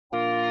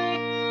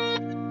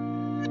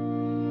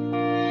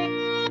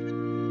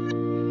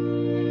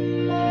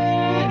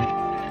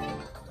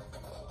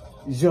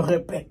Je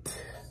répète,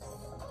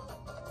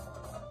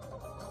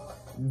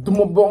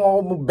 duma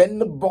borom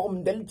benn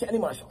borom del ci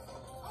animation.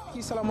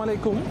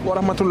 Salaamaaleykum wa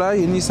rahmatulah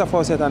yéen ñi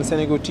safoo seetaan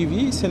SENEGO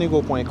TV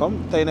senego.com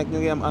tey nag ñu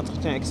ngi am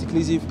entretien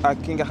exclusif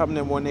ak ki nga xam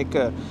ne moo nekk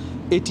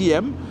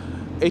ATM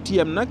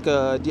nag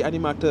di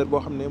animateur boo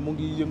xam ne mu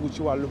ngi yëngu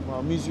ci wàllum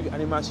musique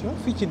animation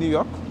fii ci New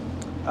York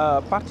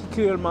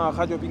particulièrement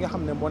rajo bi nga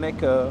xam ne moo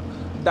nekk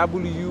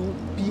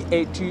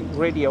WPAT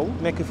radio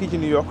nekk fii ci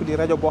New York di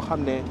rajo boo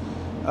xam ne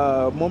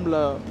moom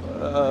la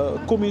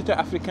communauté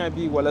africain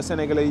bi wala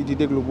sénégalais yi di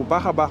déglu bu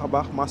baax a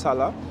baax macha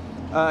allah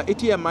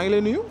ATM maa ngi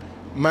lay nuyu.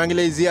 maa ngi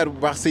lay ziar bu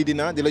baax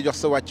Seydina di la jox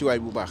sa wàccuwaay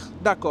bu baax.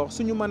 d'accord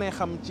suñu mënee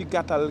xam ci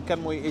gàttal kan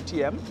mooy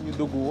ATM ñu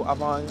dugg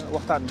avant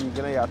waxtaan bi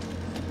gën a yaatu.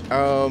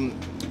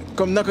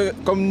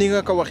 comme ni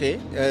nga ko waxee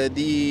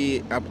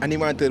di ab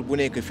animateur bu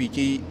nekk fii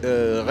ci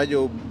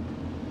rajo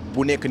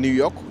bu nekk New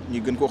York ñu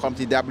gën koo xam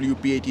ci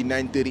WPAT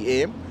 9:30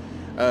 AM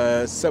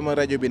sama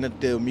rajo bi nag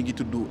mi ngi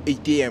tudd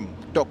ATM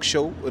talk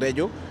show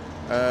rajo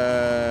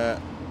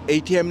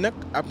ATM nag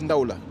ab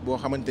ndaw la boo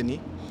xamante ni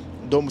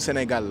doomu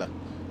Sénégal la.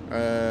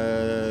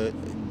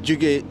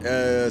 jóge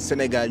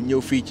Sénégal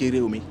ñëw fii ci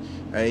réew mi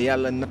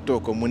yàlla nattoo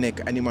ko mu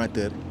nekk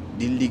animateur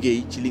di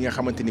liggéey ci li nga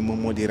xamante ni moom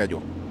moo di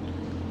rajo.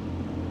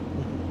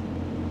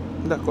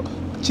 d'accord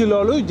ci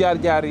loolu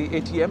jaar-jaar yi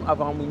ATM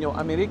avant mu ñëw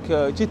Amérique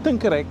ci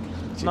tënk rek.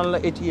 nan la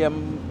ATM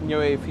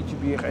ñëwee fii ci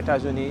biir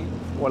États-Unis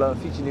wala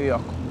fii ci New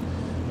York.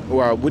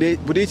 waaw bu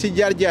dee ci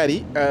jaar-jaar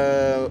yi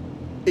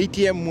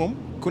ATM moom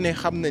ku ne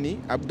xam na ni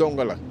ab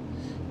dongo la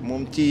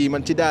moom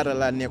man ci daara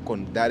laa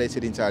nekkoon daara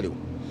Serigne Saliou.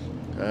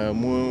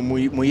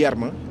 mu yar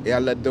ma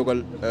yàlla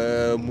dogal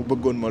mu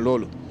bëggoon ma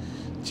loolu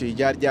ci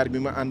jaar-jaar bi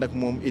ma ànd ak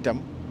moom itam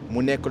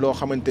mu nekk loo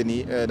xamante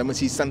ni dama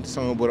siy sant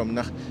sama borom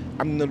ndax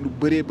am na lu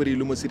bëree bëri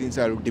lu ma Serigne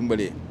Saliou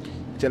dimbalee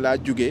ca laa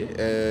jóge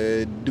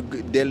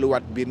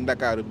delluwaat biir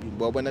Ndakaaru bi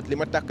booba nag li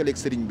ma tàkkaleeg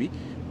Serigne bi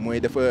mooy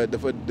dafa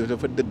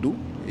dëddu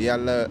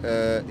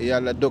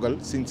yàlla dogal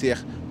Serigne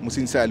Seex mu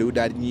Serigne Saliou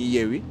daal di ñuy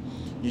yeewi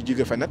ñu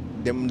jóge fa nag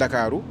dem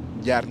Ndakaaru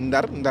jaar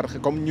ndar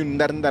comme ñun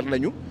ndar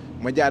lañu.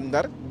 ma jaar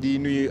ndar di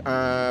nuyu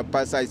en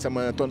passage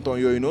sama tonton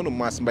yooyu noonu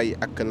Mass Mbaye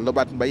ak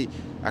Lobaat Mbaye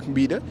ak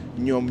Mbiida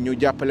ñoom ñu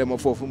jàppale ma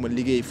foofu ma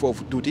liggéey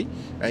foofu tuuti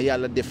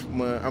yàlla def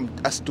ma am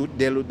as tuut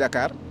dellu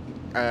Dakar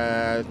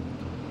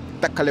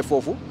takkale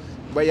foofu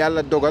ba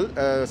yàlla dogal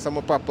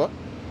sama papa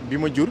bi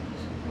ma jur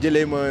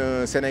jëlee ma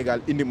Sénégal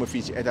indi ma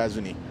fii ci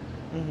États-Unis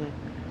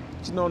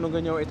ci noonu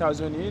nga ñëw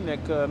États-Unis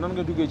nekk nan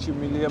nga duggee ci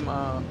milieu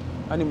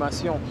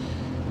animation.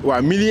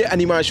 waaw milieu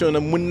animation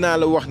nag mën naa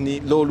la wax ni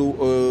loolu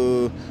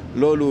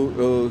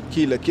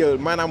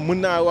maanaam mën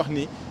naa wax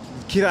ni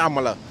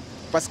kiraama la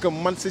parce que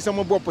man si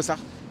sama bopp sax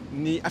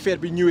ni affaire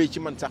bi ñëwee ci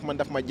man sax man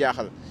daf ma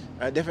jaaxal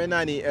defe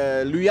naa ni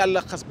lu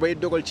yàlla xas bay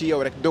dogal ci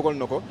yow rek dogal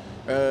na ko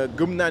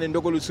gëm naa ne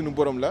ndogalu suñu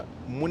borom la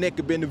mu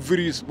nekk benn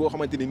virus boo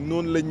xamante ni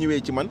noonu la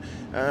ñëwee ci man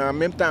en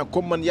même temps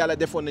comme man yàlla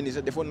defoon na ni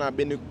sax defoon naa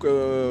benn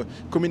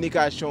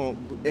communication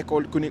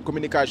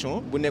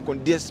communication bu nekkoon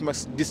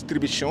DSMAS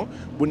distribution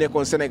bu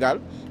nekkoon Sénégal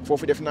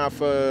foofu def naa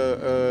fa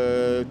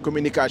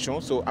communication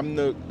so am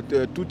na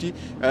tuuti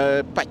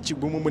pàcc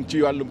bu mu mën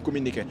ci wàllum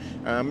communiquer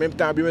en même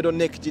temps bi ma doon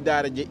nekk ci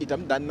daara ji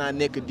itam daan naa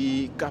nekk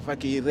di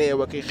kafaki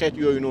réew ak xeet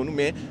yooyu noonu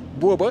mais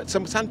booba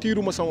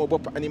sentiruma sama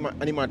bopp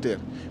animateur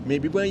mais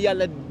bi ba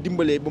yàlla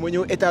dimbalee ba ma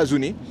ñëw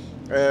États-Unis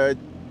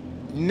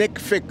nekk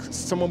fekk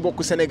sama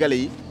mbokku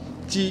sénégalais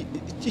yi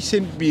ci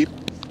seen biir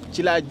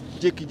ci laa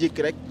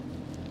jékki-jékki rek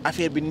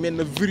affaire bi mel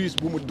na virus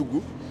bu ma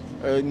dugg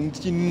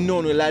ci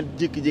noonu laa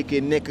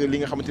jékki-jékkee nekk li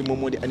nga xamante ni moom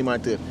moo di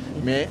animateur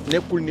mais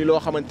nekkul ni loo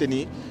xamante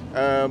ni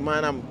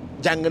maanaam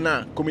jàng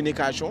naa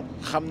communication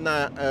xam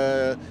naa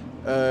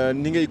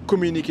ni ngay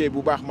communiquer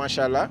bu baax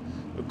macha allah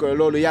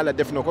loolu yàlla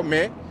def na ko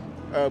mais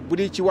bu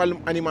dee ci wàllum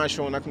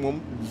animation nag moom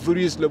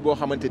virus la boo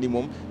xamante ni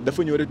moom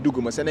dafa ñëw rek dugg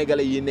ma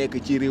sénégalais yi nekk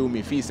ci réew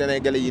mi fii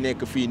sénégalais yi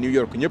nekk fii New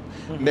York ñëpp.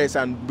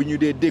 ndeysaan bu ñu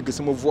dee dégg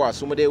sama voix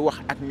su ma dee wax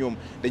ak ñoom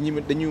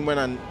dañuy mën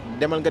naan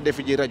demal nga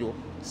defi ci rajo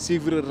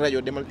suivre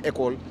rajo demal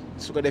école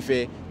su ko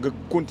defee nga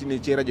continuer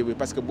ci rajo bi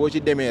parce que boo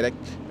ci demee rek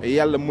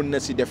yàlla mën na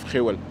si def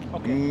xéwal.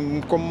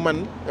 comme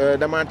man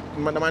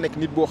damaa nekk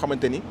nit boo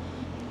xamante ni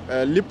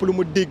lépp lu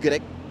ma dégg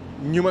rek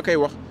ñu ma koy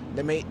wax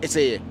damay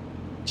essayer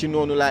ci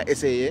noonu laa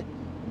essayer.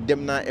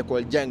 dem naa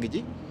école jàng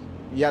ji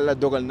yàlla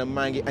dogal na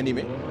maa ngi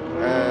animé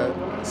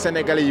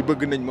sénégalais yi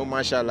bëgg nañ ma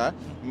macha allah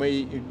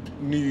may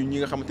nuyu ñi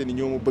nga xamante ni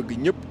ñoo ma bëgg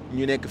ñëpp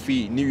ñu nekk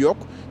fii New York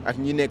ak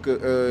ñi nekk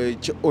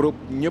ci Europe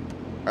ñëpp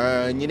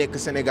ñi nekk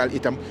Sénégal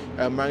itam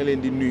maa ngi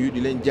leen di nuyu di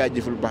leen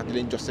jaajëfal bu baax di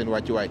leen jox seen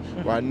wàccuwaay.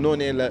 waaw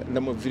noonee la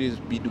ma virus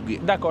bi duggee.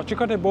 d'accord ci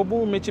côté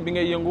boobu métier bi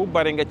ngay yëngu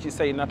bari nga ci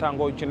say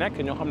nattaangoo yu ci nekk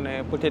ñoo xam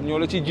ne peut-être ñoo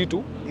la ciy jiitu.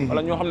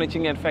 wala ñoo xam ne ci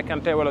ngeen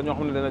fekkante wala ñoo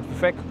xam ne dana fi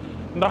fekk.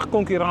 ndax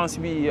concurrence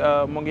bi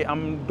mu ngi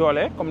am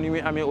doole comme ni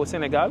muy amee au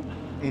Sénégal.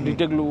 di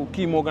déglu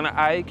kii moo gën a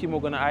aay kii moo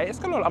gën a aay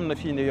est-ce que loolu am na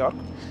fii New York.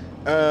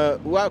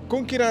 waaw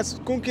concurrence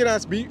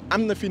bi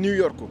am na fi New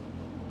York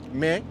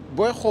mais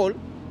booy xool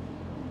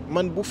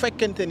man bu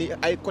fekkente ni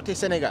ay côté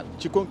Sénégal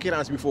ci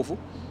concurrence bi foofu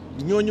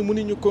ñooñu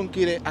mënuñu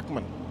concurrer ak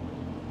man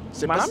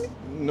c'est parce que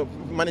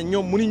ma ne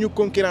ñoom mënuñu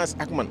concurrence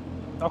ak man.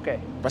 ok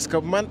parce que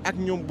man ak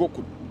ñoom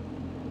bokkul.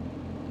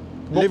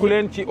 bokku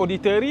leen ci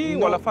auditeurs yi.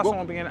 wala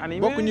façon bi ngeen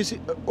animé bokkuñu si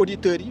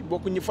auditeurs yi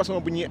bokkuñu façon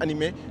bu ñuy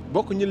animé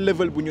bokkuñu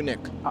level bu ñu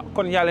nekk. ah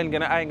kon yaa leen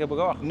gën a aay nga bëgg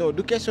a wax. non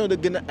du question de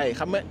gën a aay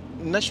xam nga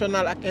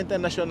national ak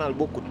international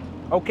bokkul.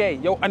 ok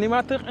yow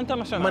animateur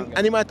international. man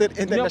animateur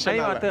international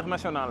la animateur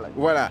national la.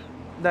 voilà.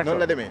 d'accord noonu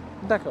la demee.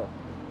 d'accord.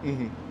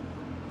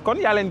 kon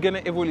yaa leen gën a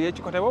évoluer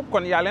ci côté boobu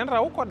kon yaa leen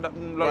raw kon.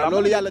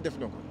 loolu yàlla def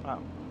na ko. waaw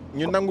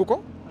ñu nangu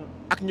ko.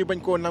 ak ñu bañ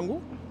koo nangu.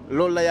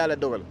 loolu la yàlla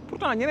dogal.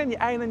 pourtant ñeneen ñi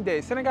aay nañ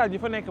de Sénégal ñi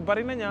fa nekk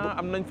bari nañ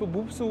am nañ fa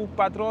Boubsou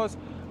Patros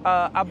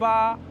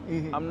Aba.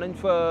 am nañ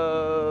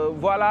fa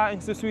voilà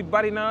ainsi de suite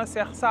bari na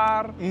Cheikh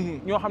Sarr.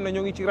 ñoo xam ne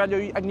ñoo ngi ci rajo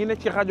yi ak ñi nekk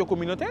ci rajo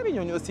communautaire yi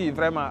ñooñu aussi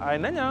vraiment aay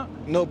nañ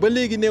non ba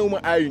léegi néewuma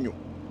aayuñu.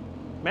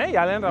 mais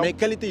yaa leen raw mais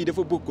qualité yi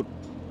dafa bokkut.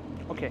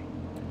 ok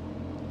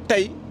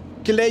tey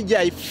ki lay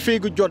jaay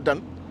féegu Jordan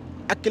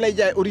ak ki lay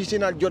jaay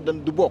original Jordan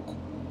du bokk.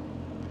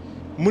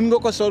 mën nga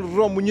ko sol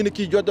romb ñu ne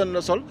kii Jordan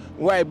la sol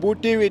waaye boo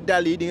teewee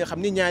dàll yi di nga xam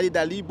ni ñaari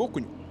dàll yi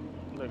bokkuñu.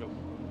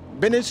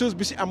 beneen chose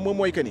bi si am moom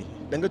mooy que ni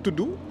da nga tudd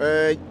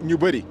ñu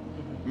bëri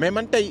mais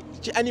man tey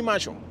ci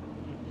animation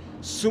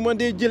su ma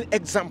dee jël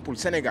exemple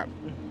Sénégal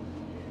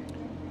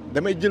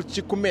damay jël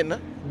ci ku mel na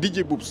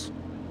DJ Boubs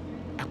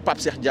ak Pape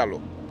Cheikh Diallo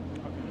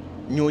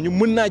ñooñu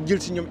mën naa jël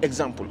si ñoom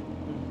exemple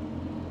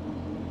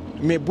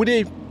mais bu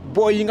dee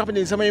booy yi nga xam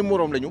ne samay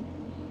moroom lañu.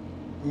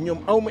 ñoom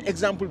awma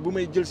exemple bu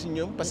may jël si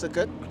ñoom parce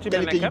que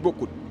qualité yi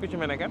bokkul. ku ci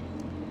mel ne kan.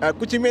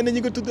 ku ci mel ne ñi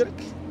nga tudd rek.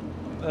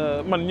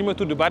 man ñi ma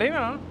tudd bari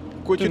na.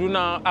 ku ci tudd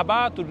naa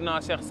Aba tudd naa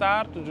Cheikh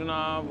Sarr tudd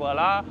naa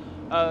voilà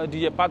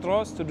DJ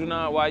Patros tudd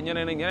naa waaye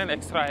ñeneen ak ñeneen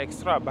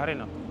extra bari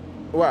na.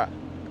 waaw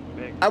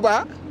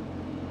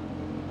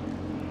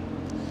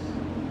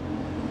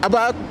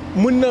Aba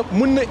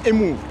mën na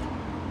émour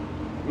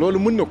loolu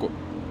mën na ko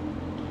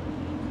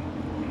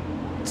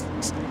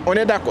on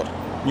est d'accord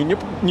ñun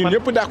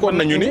ñëpp d'accord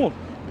nañu ni.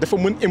 dafa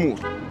mën émour.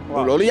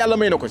 waaw loolu yàlla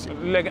may na ko si.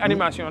 léegi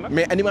animation nag.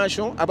 mais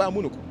animation Aba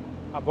mënu ko.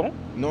 ah bon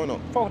non.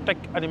 foo teg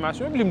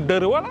animation bi lim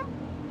dër wala.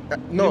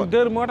 non lim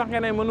dër moo tax nga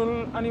ne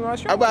mënul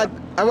animation.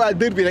 Aba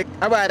dër bi rek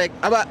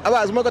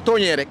Aba su ma ko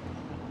tooñee rek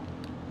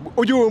bu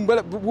audio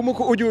bu ma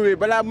ko audiowee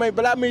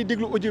balaa may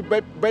déglu audio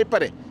bay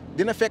pare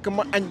dina fekk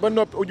ma añ ba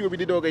noppi audio bi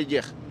di doogay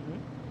jeex.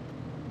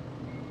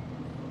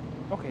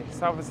 ok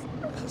ça va.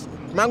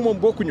 maa ngi moom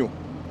bokkuñu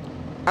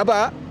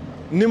Aba.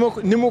 ni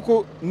ma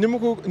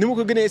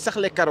ko gënee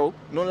saxle karaw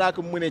noonu laa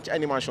ko mënee ci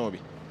animation bi.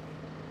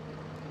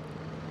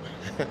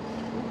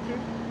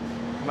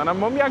 maanaam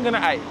moom yaa gën a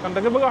aay kon da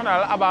nga bëgg a wax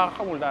ne Aba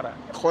xamul dara.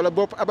 xoola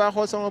bopp Aba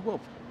xool sama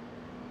bopp.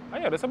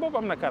 yow de sa bopp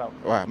am na karaw.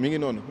 waaw mi ngi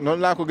noonu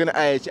laa ko gën a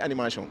aayee ci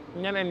animation.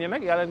 ñeneen ñi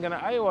nag yaa leen gën a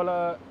aay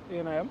wala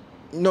yéen a yam.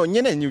 non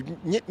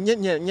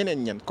ñeneen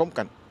ñen comme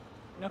kan.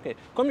 ok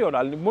comme yow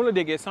daal moo la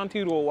déggee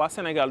sentir woo waa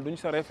Sénégal duñ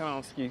sa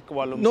référence ci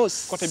wàllum.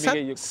 côté bi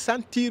ngay yëg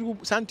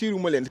sentiru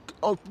ma leen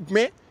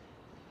mais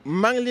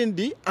maa ngi leen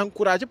di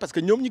encourager parce que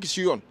ñoom ñi ngi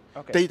si yoon.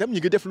 te itam ñi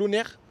ngi def lu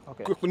neex.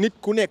 nit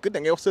ku nekk da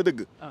ngay wax sa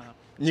dëgg.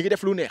 ñi ngi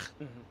def lu neex.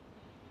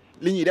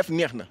 li ñuy def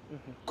neex na.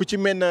 ku ci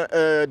mel na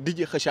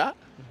DJ Kheucha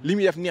li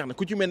muy def neex na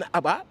ku ci mel na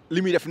Aba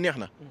li muy def neex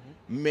na.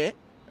 mais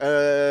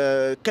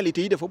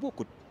qualité yi dafa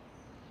bokkut.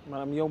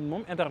 maanaam yow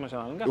moom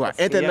international nga. waaw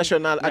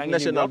international ak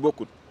national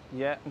bokkut.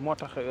 moo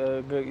tax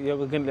yow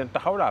nga gën leen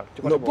taxaw daal.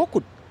 ci côté non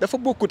bokkut dafa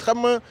bokkut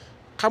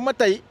xam nga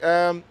tey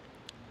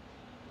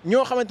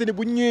ñoo xamante ni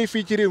bu ñu ñëwee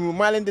fii ci réew mi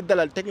maa leen di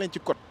dalal teg leen ci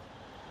code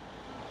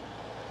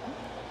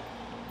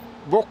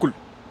bokkul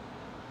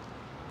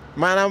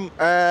maanaam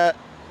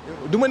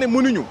du ma ne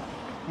mënuñu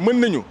mën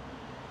nañu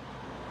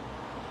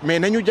mais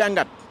nañu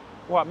jàngat.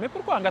 waaw mais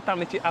pourquoi nga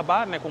tànn ci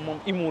Aba ne ko moom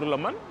humour la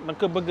man da nga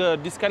ko bëgg a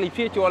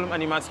disqualifier ci wàllum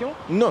animation.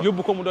 non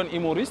yóbbu ko mu doon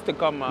humoriste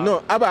comme.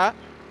 non Aba.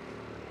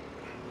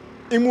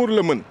 humour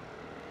la mën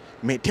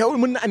mais teewul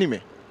mën na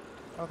animer.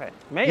 ok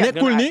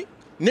mais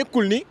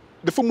nekkul ni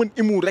dafa mën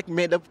humour rek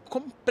mais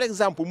comme par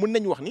exemple mën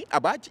nañu wax ni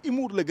Aba ci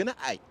humour la gën a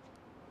aay.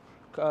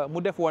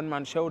 mu def one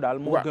man show daal.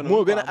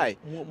 moo gën a aay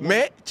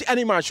mais ci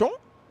animation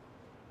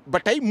ba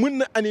tey mën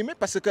na animer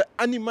parce que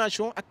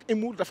animation ak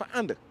humour dafa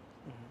ànd.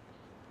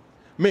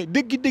 mais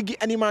dëggi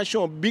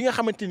animation bi nga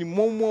xamante ni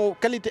moom moo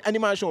qualité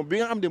animation bi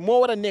nga xam ne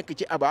moo war a nekk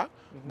ci Aba.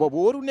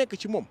 boobu waru nekk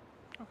ci moom.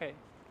 ok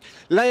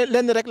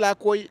lenn rek laa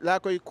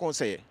koy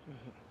conseiller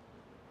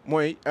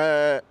mooy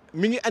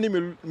mi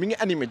ngi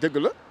animé dëgg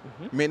la.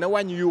 mais na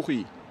wàññi yuuxu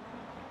yi.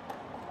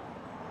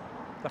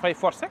 dafay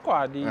forcer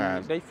quoi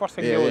day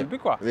forcer géwél bi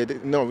quoi.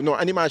 non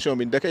animation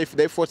bi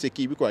day forcer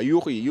kii bi quoi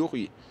yuuxu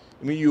yi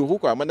muy yuuxu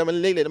quoi man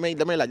léeg-léeg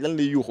damay laaj lan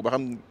lay yuuxu ba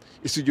xam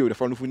studio bi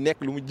dafa lu fu nekk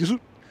lu mu gisul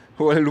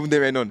wala lu mu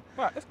demee noonu.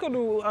 waaw est-ce que du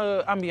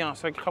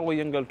ambiance rek xaw a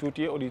yëngal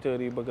tuuti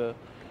auditeurs yi bëgg a.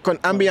 kon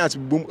ambiance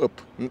bi bu mu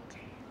ëpp.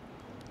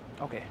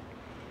 ok.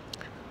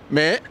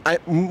 mais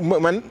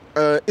man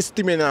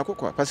estimé naa ko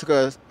quoi parce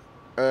que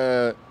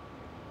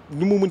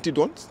nu mu mënti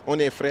doon on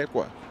est frère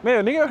quoi. mais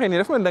yow ni nga waxee nii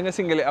dafa mel da nga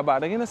singale Aba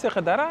da ngeen a seq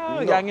dara.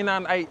 yaa ngi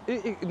naan ay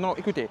non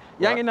écoutez.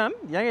 yaa ngi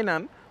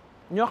naan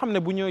ñoo xam ne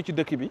bu ñëwee ci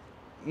dëkk bi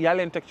yaa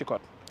leen teg ci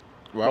code.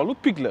 waaw loolu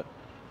pic la.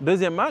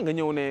 deuxièmement nga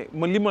ñëw ne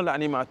ma limal la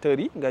animateurs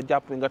yi nga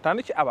jàpp nga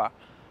tànn ci Aba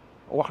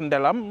wax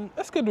ndelam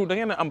est-ce que du da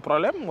ngeen a am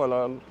problème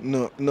wala.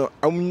 non non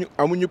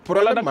amuñu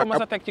problème. wala da nga ko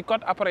mës a teg ci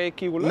code après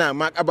kii wul la. non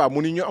maag Aba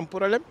mënuñu am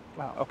problème.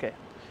 waaw ok.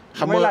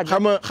 xam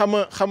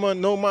nga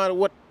no matter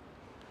what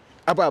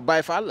Aba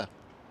Baye Fall la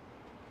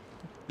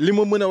li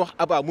ma mën a wax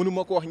Aba mënu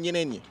ma ko wax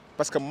ñeneen ñi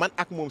parce que man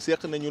ak moom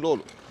seq nañu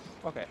loolu.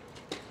 ok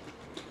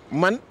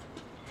man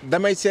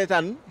damay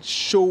seetaan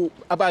show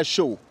Aba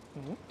show.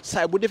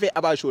 saa bu defee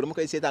Aba show dama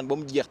koy seetaan ba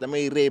mu jeex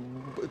damay ree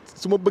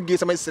su ma bëggee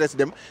samay stress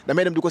dem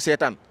damay dem di ko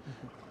seetaan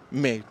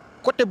mais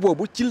côté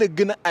boobu ci la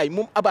gën a aay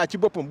moom Aba ci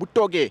boppam bu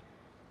toogee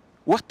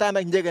waxtaan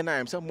ak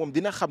njëgënaayam sax moom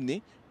dina xam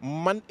ni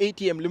man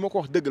ATM li ma ko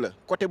wax dëgg la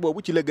côté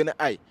boobu ci la gën a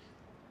aay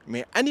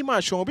mais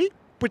animation bi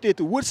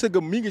peut-être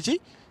wërsëgam mi ngi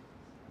ci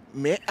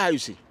mais aayu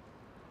si.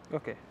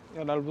 ok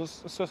yow daal bu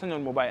soo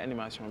sañoon mu bàyyi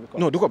animation bi.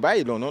 non du ko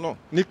bàyyi non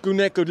nit ku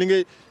nekk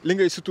li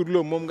ngay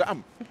suturloo moom nga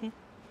am.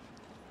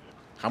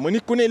 xam nga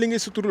nit ku ne li ngay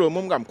suturloo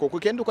moom nga am kooku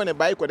kenn du ko ne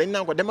bàyyi ko dañ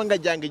naan ko demal nga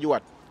jàngi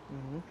jiwaat.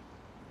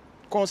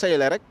 conseil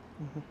la rek.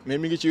 mais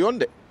mi ngi ci yoon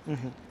de.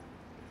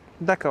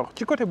 d'accord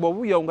ci côté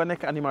boobu yow nga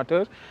nekk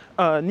animateur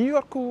New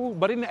York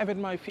bari na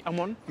événement yi fi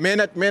amoon. mais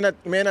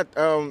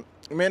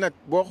nag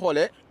boo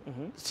xoolee.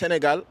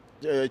 Sénégal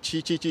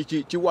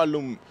ci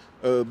wàllum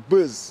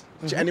buzz.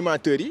 ci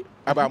animateurs yi.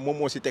 Aba moom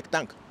moo si teg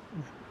tànk.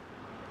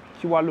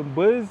 ci wàllum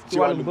buzz. ci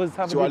wàllum buzz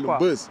ça veut dire quoi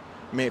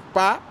mais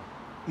pas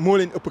moo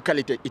leen ëpp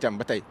qualité itam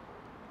ba tey.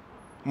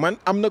 man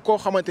am na koo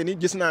xamante ni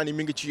gis naa ni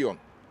mi ngi ci yoon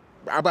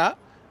Aba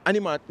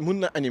mun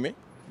na animer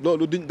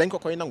loolu dañ ko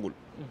koy nangul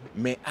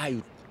mais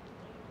aayut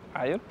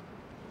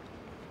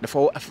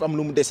dafa am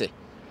lu mu dese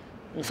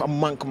dafa am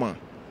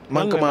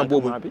manquement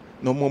boobu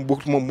non moom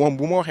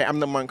bu ma waxee am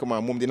na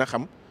manquement moom dina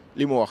xam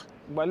li ma wax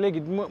ba léegi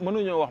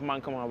mënuñoo wax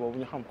manquement boobu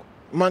ñu xam ko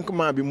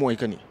manquement bi mooy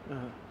que ni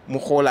mu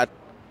xoolaat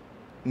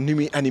ni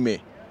muy animer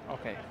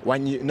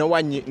na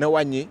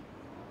wàññi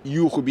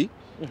yuuxu bi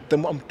te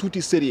mu am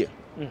tuuti sérieux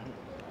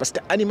parce que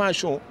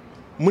animation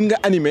mën nga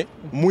animer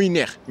muy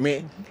neex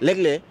mais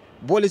léeg-léeg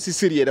boole si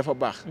sérieux dafa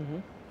baax.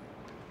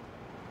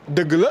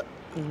 dëgg la.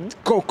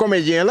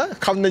 Comédien la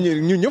xam nañu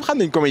ñun ñëpp xam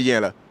nañ comédien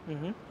la.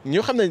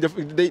 ñëpp xam nañ daf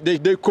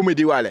day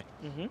comédie waale.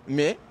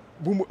 mais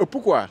bu mu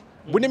ëpp quoi.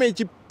 bu demee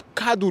ci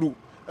cadre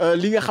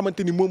li nga xamante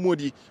ni moom moo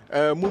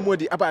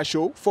di Aba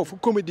show foofu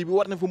comédie bi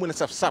war na fa mën a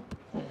saf sàpp.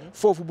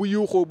 foofu bu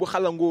yuuxoo bu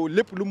xalangoo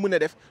lépp lu mën a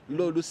def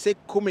loolu c'est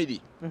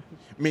comédie.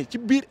 mais ci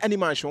biir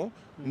animation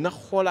na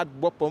xoolaat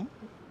boppam.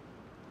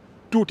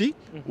 tuuti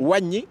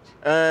wàññi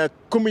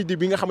comédie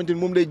bi nga xamante ni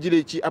moom lay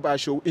jëlee ci Aba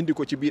show indi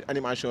ko ci biir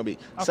animation bi.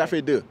 ça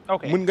fait deux.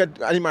 mën nga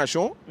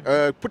animation.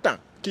 pourtant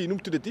kii nu mu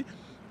tuddati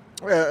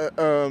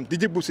di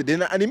jëbbu si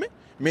dina animé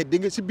mais di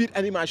nga si biir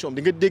animation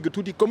di nga dégg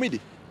tuuti comédie.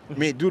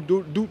 mais du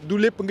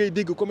lépp ngay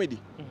dégg comédie.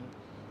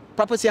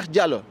 Papa Cheikh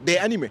Diallo day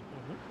animé.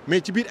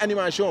 mais ci biir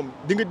animation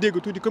di nga dégg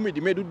tuuti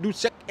comédie mais du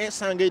chaque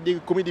instant ngay dégg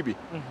comédie bi.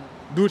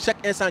 du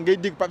chaque instant ngay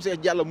dégg Papa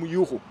Cheikh Diallo mu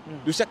yuuxu.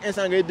 du chaque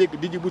instant ngay dégg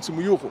di jëbbu si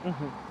mu yuuxu.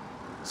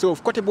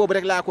 sauf côté boobu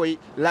rek laa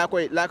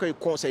koy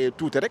conseiller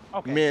tuuti rek.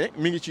 mais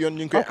mi ngi ci yoon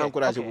ñu ngi koy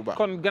encourager bu baax.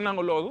 kon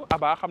gannaaw loolu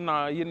Aba xam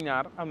naa yéen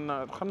ñaar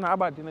xam naa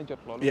Aba dina jot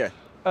loolu.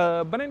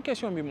 beneen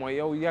question bi mooy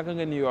yow yàgg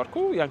nga New York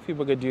yaa ngi fi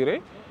bëgg a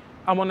durer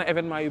amoon na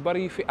événement yu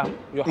bari yu fi am.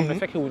 yoo xam ne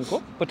fekke wuñ ko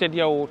peut-être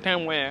yow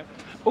témoin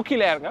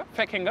oculaire nga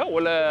fekke nga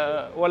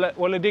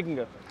wala dégg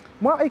nga.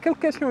 moi ay quelques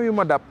questions yu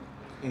ma dab.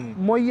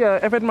 mooy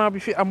événement bi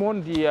fi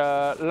amoon di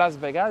Las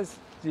Vegas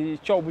di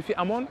coow bi fi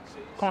amoon.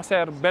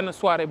 concert benn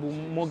soirée bu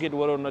moo gën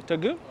waroon na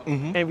tëgg.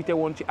 invité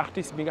woon ci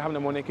artiste bi nga xam ne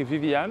moo nekk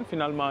Viviane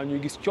finalement ñuy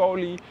gis coow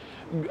li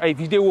ay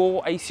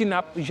vidéo ay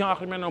synap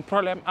genre mel na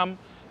problème am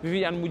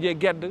Viviane mujjee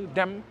gedd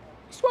dem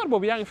histoire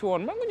boobu yaa ngi fi woon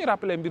man nga ñu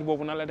rappeler mbir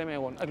boobu nan la demee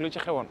woon ak lu ci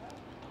xewoon.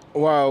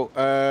 waaw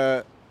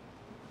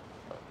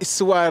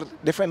histoire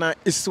defe naa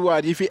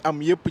histoire yi fi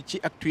am yëpp ci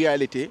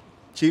actualité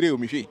ci réew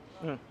mi fii.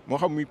 moo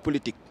xam muy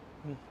politique.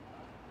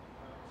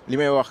 li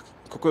may wax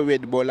ku ko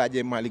wedd boo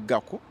laajee Malick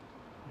Gakou.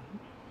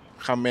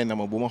 xàmmee na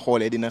ma bu ma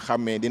xoolee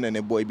dina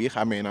ne booy bi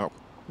xàmmee naa ko.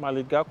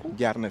 Malick Gakou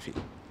jaar na fi.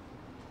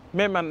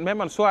 mais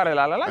man soirée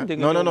laa la laaj.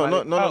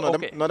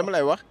 non dama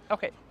lay wax.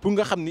 ok pour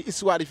nga xam ni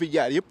histoire yi fi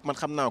jaar yëpp man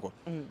xam naa ko.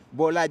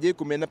 boo laajee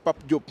ku mel ne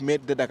Pape Diop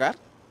maire de Dakar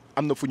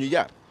am na fu ñu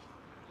jaar.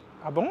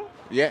 ah bon.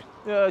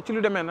 ci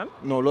lu demee nan.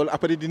 non loolu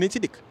après dinañ ci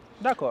dikk.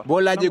 d'accord boo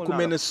laajee ku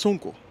mel ne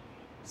Sonko.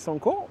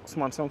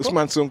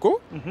 Ousmane Sonko.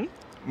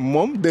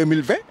 moom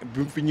 2020 bi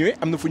mu fi ñëwee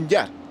am na fu ñu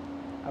jaar.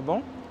 ah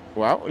bon.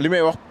 waaw li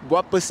may wax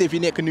waa Pastef fi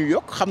nekk New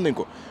York xam nañ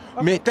ko.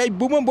 mais tey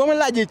boo ma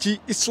laajee ci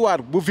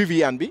histoire bu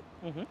Viviane bi.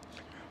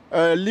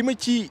 li ma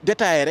ci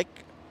détaillé rek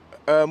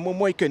moom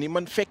mooy que ni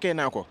man fekkee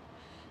naa ko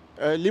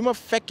li ma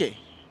fekkee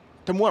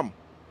te mu am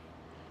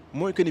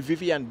mooy que ni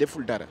Viviane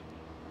deful dara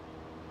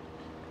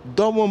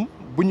doomam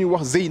bu ñuy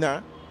wax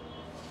Zeyna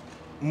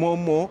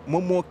moom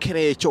moo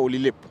créé coow li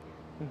lépp.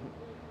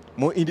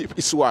 moo indi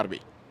histoire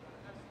bi.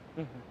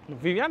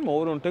 Viviane moo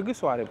waroon tëgg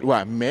soirée bi.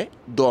 waaw mais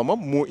doomam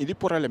moo indi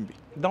problème bi.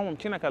 doomam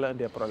ci naka la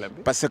indee problème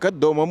bi. parce que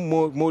doomam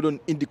moo doon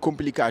indi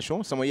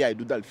complication sama yaay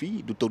du dal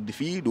fii du toog di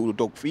fii du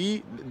toog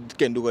fii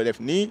kenn du ko def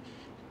nii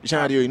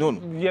genre yooyu noonu.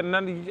 yéen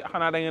nan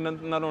xanaa da ngeen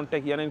na doon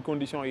teg yeneen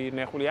conditions yi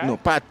neexul yaay. non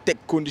pas teg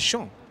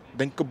condition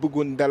dañ ko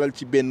bëggoon dalal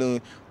ci benn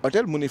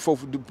hôtel mu ne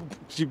foofu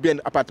ci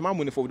benn appartement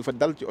mu ne foofu du fa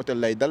dal ci hôtel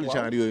lay dal.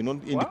 genre yooyu noonu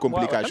indi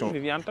complication. waaw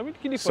Viviane tamit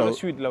ki di fa la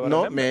suite la war a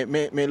non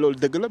mais loolu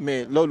dëgg la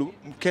mais loolu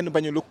kenn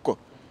bañu lukk ko.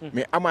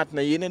 mais amaat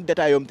na yeneen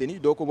détails yoom te ni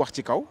doo ko wax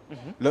ci kaw.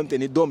 loom te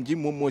ni doom ji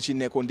moom moo ci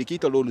nekkoon di kii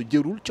te loolu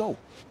jërul coow.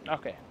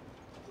 ok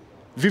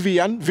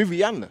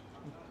Viviane la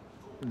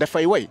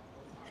dafay way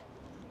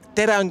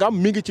teraangam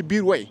mi ngi ci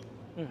biir way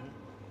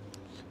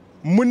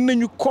mën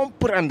nañu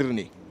comprendre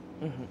ni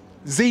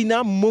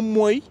Zeyna moom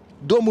mooy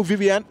doomu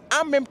Viviane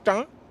en même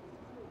temps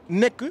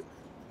nekk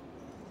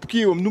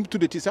kii wam nu mu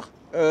tuddati sax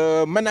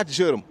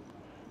manager am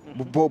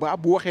bu boobaa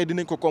bu waxee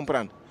dinañ ko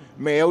comprendre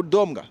mais yow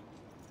doom nga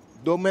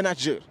doo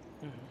manager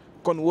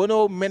kon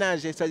wanoo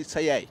ménager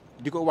sa yaay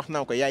di ko wax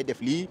naa ko yaay def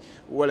lii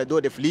wala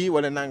doo def lii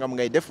wala nangam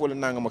ngay def wala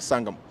nangam ak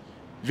sàngam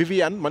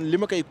Viviane man li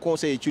ma koy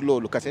conseillé ci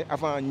loolu kese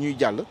avant ñuy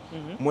jàll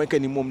mooy que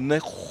ni moom na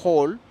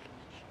xool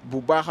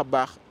bu baax a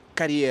baax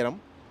carrière am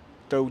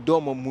te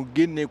doomam mu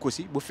génnee ko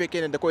si bu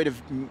fekkee ne da koy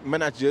def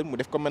manager mu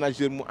def ko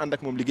manager mu ànd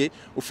ak moom liggéey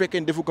bu fekkee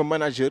ne defu ko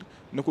manager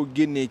na ko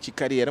génnee ci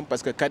carrière am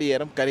parce que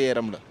carrière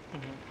am la.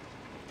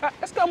 ah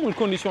est-ce que amul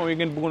condition yi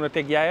ngeen bëggoon a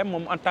teg yaayam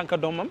moom en tant que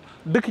doomam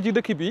dëkk ci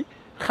dëkk bi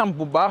xam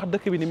bu baax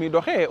dëkk bi ni muy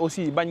doxee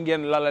aussi bañ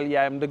ngeen lalal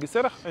yaayam dëgg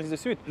sërëx ainsi de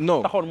suite.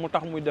 non taxoon mu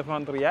tax muy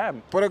défendre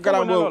yaayam.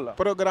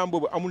 programme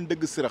boobu amul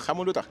dëgg sërëx xam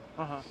nga lu tax.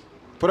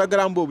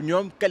 programme boobu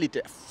ñoom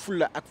qualité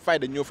fulla ak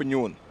fayda ñoo fa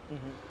ñëwoon.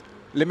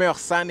 li may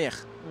wax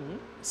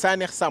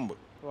Saneex Samb.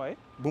 waay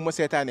bu ma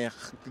seetaanee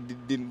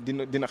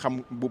dina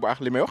xam bu baax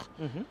li may wax.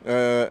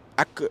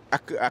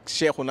 ak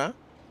Cheikhouna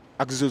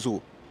ak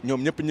Zozo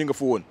ñoom ñëpp ñi nga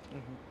fa woon.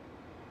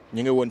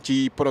 ñi nga woon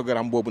ci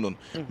programme boobu noonu.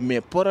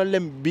 mais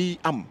problème bi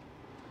am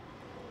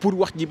pour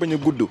wax ji bañ a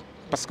gudd.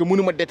 parce que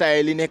mënu ma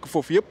détailler li nekk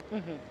foofu yëpp.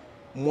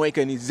 mooy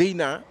que ni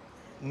Zeyna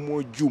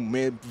moo juum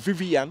mais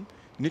Viviane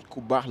nit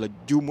ku baax la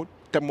juumut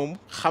te moom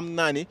xam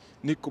naa ni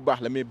nit ku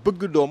baax la mais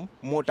bëgg doom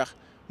moo tax.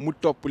 mu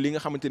topp li nga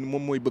xamante ni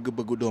moom mooy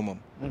bëgg-bëgg doomam.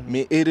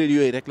 mais erreur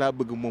yooyu rek laa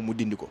bëgg moom mu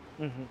dindi ko.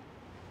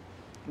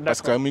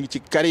 parce que mu ngi ci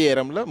carrière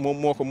am la moom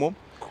moo ko moom.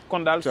 kon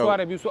daal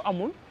soirée bi su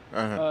amul.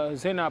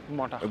 Zeyna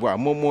moo tax. waaw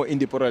moom moo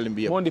indi problème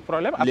bi yëpp. moo indi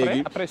problème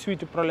après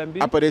suite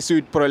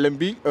problème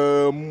bi.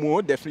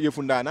 moo def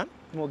yëfu ndaanaan.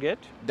 moo geet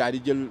daal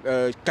di jël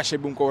cachet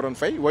bu mu ko waroon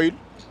fay wayut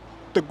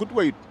tëggut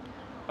wayut.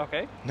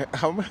 ok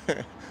xam nga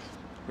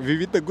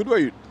Vivi tëggut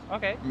wayut.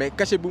 ok mais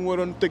cachet bu mu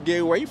waroon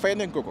tëggee way fay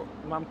nañ ko ko.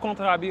 maam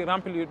contrat bi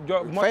remplir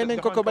fay nañ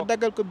ko ba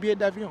daggal ko billet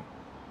d'avion.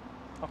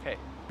 ok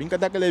biñ ko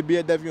daggalee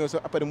billet d'avion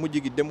sax après mujj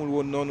gi demul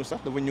woon noonu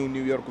sax dafa ñëw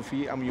New York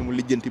fii am yu mu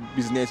lijjanti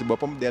business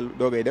boppam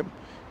doogay dem.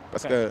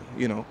 parce que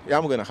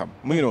yaa ma gën a xam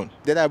mu ngi noonu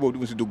détail boobu du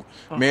ma si dugg.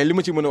 mais li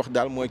ma ci mën a wax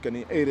daal mooy que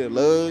ni erreur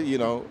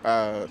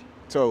la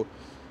so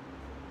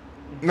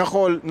na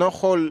xool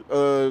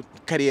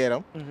carrière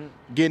am.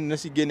 na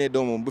si génnee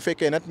doomam bu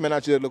fekkee nag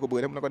manager la ko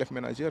bëgg def na ko def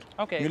manager.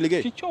 ñu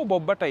liggéey ci coow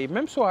boobu ba tey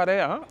même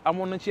soirée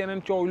amoon na ci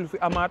yeneen coow lu fi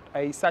amaat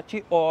ay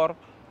sàcci or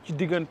ci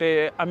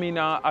diggante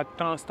Amina ak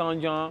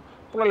Tandian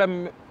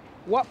problème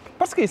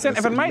parce que seen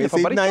événement yi dafa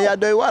bari coow yaa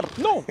doy waar.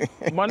 non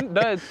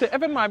te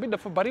événement bi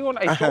dafa bari woon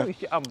ay coow yu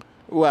ci am.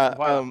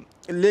 waaw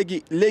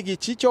léegi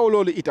ci coow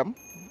loolu itam.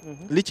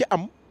 li ci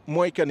am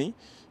mooy que ni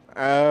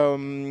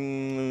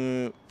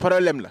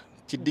problème la.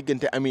 ci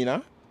diggante Amina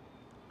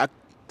ak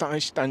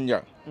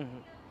Tandian.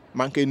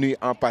 maa ngi koy nuyu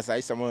en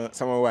passage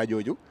sama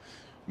waajooju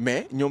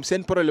mais ñoom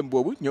seen problème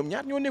boobu ñoom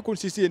ñaar ñoo nekkoon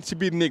si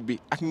biir néeg bi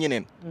ak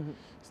ñeneen.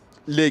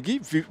 léegi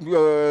fi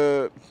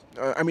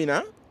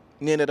Amina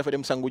nee na dafa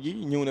dem sangu ji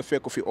ñëw na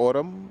fekk fi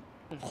oram.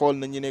 xool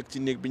na ñu nekk ci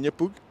néeg bi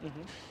ñëpp.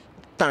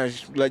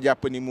 Tange la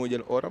jàpp ni moo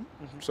jël oram.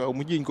 soo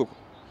mu jiiñ ko.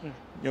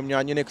 ñoom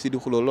ñaar ñu nekk si di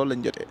xuloo loolu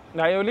lañ jotee.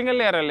 waaw yow li nga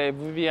leeralee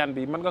bu Viviane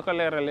bi mën nga ko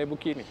leeralee bu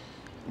kii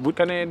nii.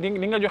 que ne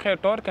ni nga joxee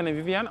tort que ne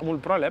Viviane amul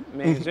problème.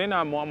 mais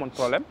Zeyna moo amoon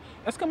problème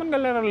est-ce que mën nga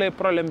leeralee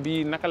problème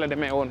bi naka la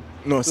demee woon.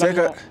 non c'est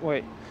que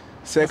oui.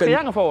 c'est que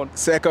yaa nga fa woon.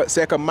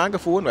 c'est que maa nga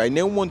fa woon waaye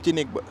néew moon ci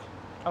néeg ba.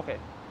 ok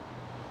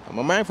xam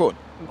nga maa ngi fa woon.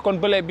 kon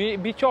bële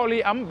bi coow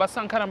li am ba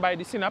Sankara Mbaye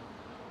di sinap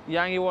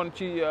yaa ngi woon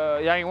ci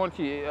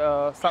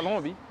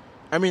salon bi.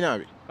 Amina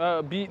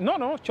bi.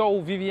 non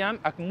coow Viviane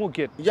ak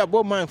Moguette. ja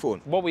boobu maa ngi fa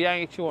woon. boobu yaa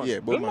ngi ci woon.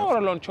 lan moo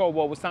waraloon coow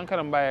boobu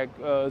Sankara Mbaye ak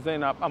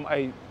Zeyna am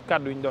ay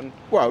kàddu yu ñu doon.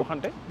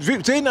 waxante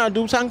Zeyna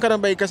du Sankara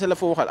Mbaye kese la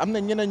fa waxal am na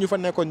ñeneen ñu fa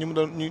nekkoon ñu mu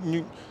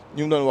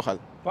doon waxal.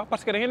 waaw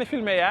parce que da ngeen a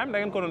filmé yaayam da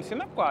ngeen ko doon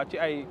sinap quoi ci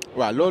ay.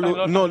 waaw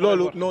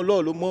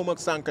loolu moom ak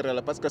Sankara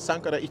la parce que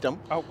Sankara itam.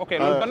 ok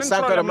loolu beneen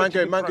Sankara maa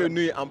ngi koy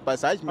nuyu en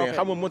passage. mais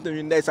xam nga moom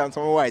tamit ndeysaan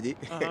sama waa ji.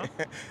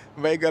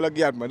 Mbaye Gallo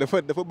Yaat ma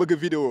dafa bëgg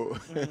vidéo.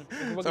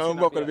 sama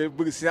mbokk bi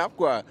bëgg sinap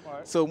quoi. quoi.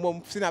 so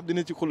moom Snap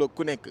dina ci xuloo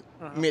ku nekk.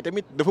 mais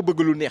tamit dafa bëgg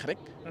lu neex rek.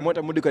 moo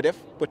tax mu di ko def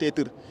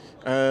peut-être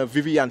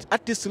Viviane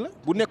artiste la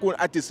bu nekkoon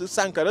artiste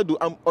Sankara du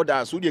am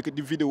audace su yëkk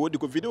di vidéo di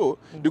ko vidéo.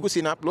 di ko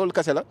Snap loolu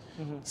kase la.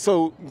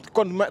 so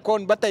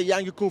kon ba tey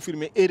yaa ngi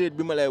confirmer erreur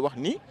bi ma lay wax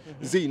nii.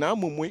 Zeyna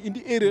moom mooy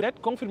indi erreur. déet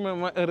confirmer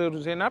ma erreur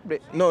Zeynab de.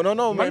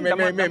 non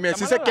mais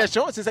si sa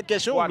question si sa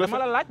question. waaw dama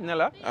la laaj ne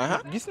la.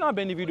 gis naa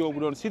benn vidéo bu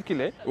doon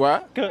circuler. waaw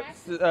que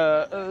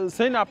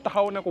Zeynab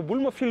taxaw ne ko bul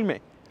ma filmer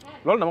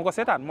loolu dama ko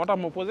seetaan moo tax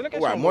ma posé la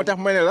question. waaw moo tax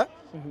ma ne la.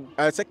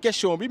 sa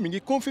question bi mi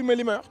ngi confirmer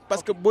li may wax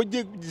parce que boo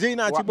jég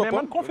Zeyna ci boppam. mais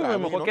man confirmer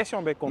ma ko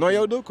question beeg. non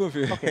yow doo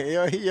confirmer.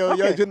 yow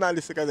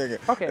journaliste ka nekk.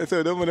 ok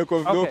so doo mën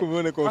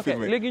a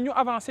confirmer. léegi ñu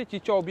avancé ci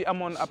coow bi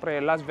amoon après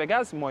Las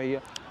Vegas mooy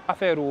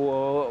affaire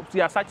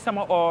yaa sàcc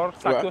sama or.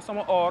 sàccoo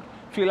sama or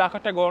fii laa ko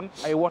tegoon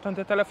ay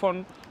wootante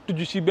téléphone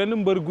tudd ci benn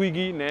mbër guy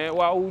gi ne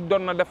waaw doon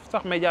na def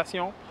sax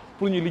médiation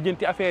pour ñu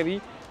lijjanti affaire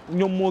yi.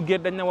 ñoom moo géet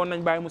dañ ne woon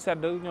nañ bàyyi mu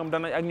sedd ñoom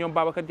danañ ak ñoom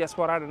Babacar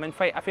Diaspora danañ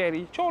fay affaire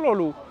yi coow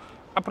loolu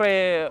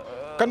après.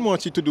 kan moo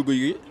ci tudd guy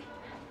gi.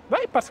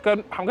 oui parce que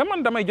xam nga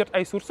man damay jot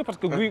ay sources parce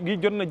que guy gi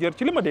jot na jër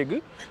ci li ma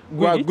dégg.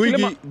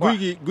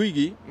 guy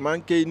gi maa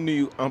ngi koy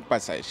nuyu en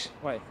passage.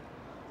 waay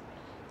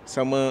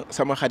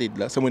sama xarit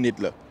la sama nit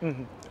la.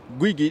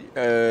 guy gi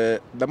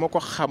dama ko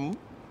xam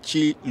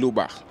ci lu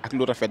baax ak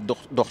lu rafet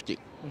dox ci.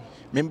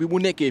 même bi mu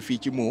nekkee fii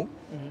ci moo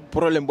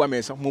problème bu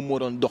amee sax moom moo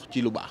doon dox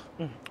ci lu baax.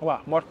 waaw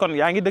moo kon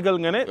yaa ngi dëggal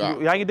nga ne.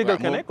 yaa ngi dëggal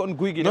nga ne kon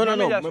guy gi. non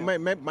mais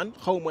man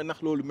xaw ma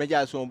ndax loolu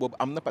médiation boobu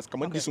am na parce que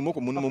man gisuma ko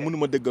mënu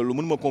ma dëggal lu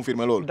mënu ma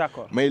confirmer loolu.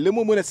 d'accord mais li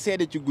ma mën a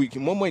seede ci guy gi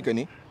moom mooy que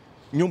ni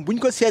ñoom buñ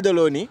ko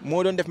seedaloo ni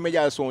moo doon def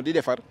médiation di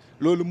defar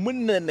loolu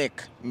mën na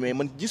nekk mais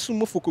man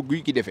gisuma fu ko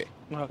guy gi defee.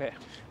 ok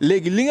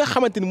léegi li nga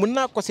xamante ni mën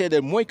naa ko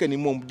seedal mooy que ni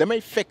moom damay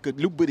fekk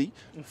lu bëri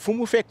fu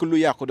mu fekk lu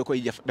yàqu da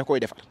koy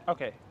defar.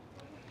 ok.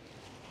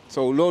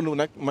 so loolu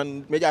nag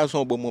man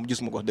médiation boobu moom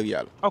gis ma ko wax dëgg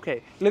yàlla. ok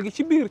léegi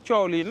ci biir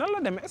coow lii nan la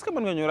demee est-ce que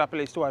mën nga ñu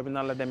rappeler histoire bi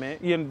nan la demee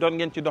yéen doon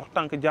ngeen ci dox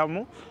tànk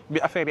jàmm bi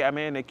affaire yi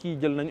amee ne kii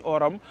jël nañ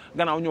oram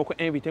gannaaw ñoo ko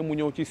invité mu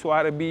ñëw ci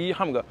soirée bi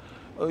xam nga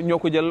ñoo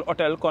ko jël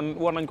hôtel kon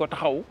war nañ ko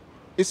taxaw.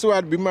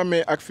 histoire bi ma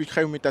amee ak fi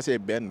xew mi tasee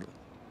benn.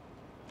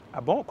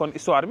 ah bon kon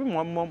histoire bi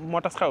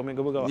moo tas xew mi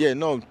nga bëgg a wax. yee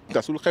non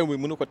tasul xew mi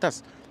mënu ko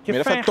tas. ci mais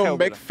dafa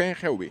tombeek fin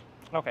xew bi.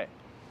 ok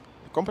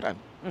comprendre.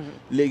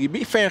 léegi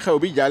bi fin xew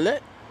bi jàlle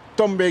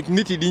tombeek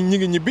nit yi di ñi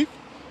ngi ñibbi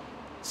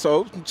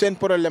so seen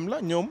problème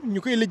la ñoom ñu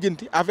koy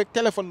lijjanti avec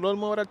téléphone loolu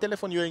moo waral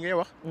téléphone yooyu ngay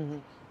wax.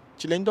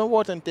 ci lañ doon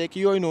wootantee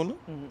ki yooyu noonu.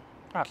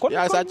 kon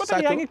ba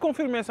tey yaa ngi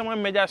confirmer sama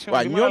médiation.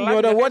 waaw ñoom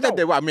ñoo doon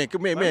wootante waaw mais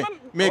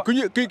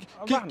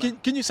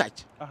ki ñu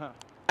sàcc.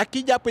 ak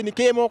ki jàpp ni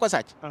kii moo ko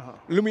sàcc.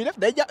 lu muy def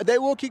day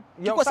woo ki ko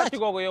sàcc. yow sàcc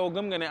googu yow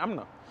gëm nga ne am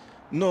na.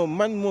 non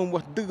man moom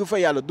wax dëgg fa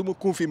yàlla du ma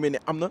confirmer ne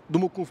am na du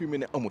ma confirmer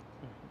ne amut.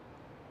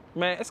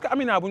 mais est-ce que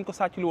Amina buñ ko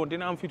sàccul woon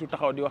dina am fitu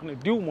taxaw di wax ne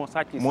diw moo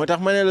sàcc. moo tax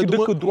ma ne la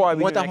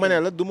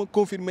du ma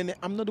confirmer ne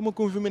am na du ma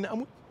confirmer ne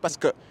amut. parce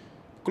que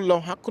ku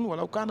law xàkkun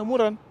wala kaana mu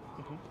ran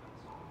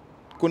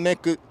ku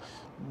nekk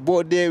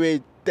boo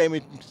deewee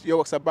tamit yow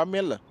ak sa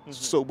bàmmeel la.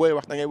 soo booy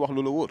wax da ngay wax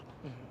lu la wóor.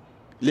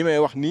 li may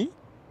wax nii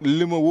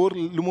li ma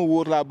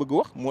wóor laa bëgg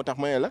wax moo tax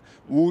ma ne la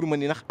wóor ma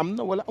ni ndax am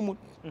na wala amut.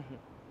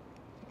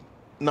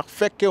 ndax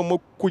fekkee ma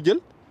ku jël.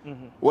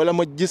 wala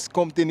ma gis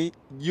comme te ni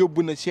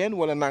yóbbu na chaîne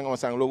wala nangama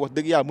sang loolu wax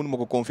dëgg yàlla mënu ma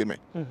ko confirmer.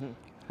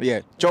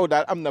 yee coow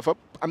daal am na fa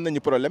am nañu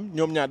problème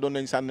ñoom ñaar doon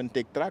nañ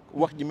sànnanteeg track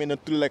wax ji mel na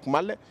tull ak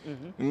màlle.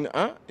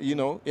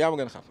 yaa ma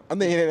gën a xam am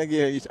na yeneen ak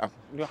yeneen yu ci am.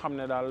 yoo xam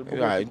ne daal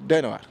waaw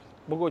doy na waar.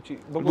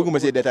 bëgguma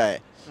see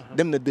détaillé.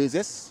 dem na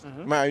 2S.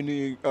 maa ngi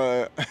nuyu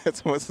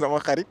sama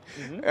xarit.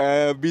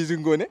 Bisu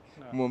Ngone.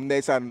 moom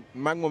ndeysaan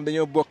maag moom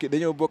dañoo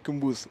bokki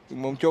mbuus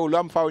moom coow lu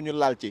am faaw ñu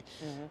laal ci.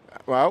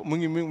 waaw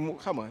mu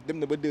xam nga dem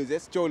na ba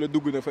 2S coow la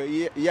dugg na fa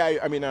yaayu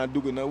Amina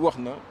dugg na wax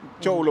na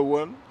coow la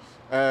woon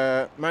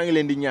maa ngi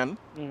leen di ñaan.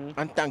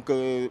 en tant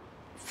que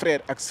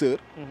frère ak sœur.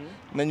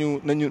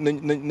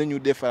 nañu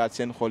defaraat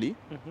seen xol yi.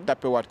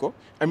 tappewaat ko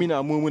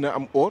Amina moo mën a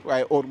am or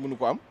waaye or mënu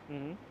ko am.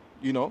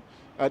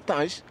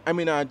 Tange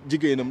Amina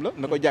jigéenam la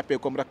na ko jàppee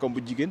comme rakkam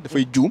bu jigéen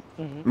dafay juum.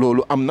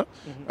 loolu am na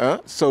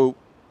so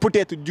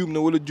peut-être juum na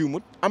wala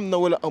juumut am na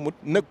wala amut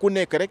nag ku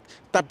nekk rek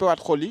tàppewaat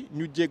xol yi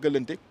ñu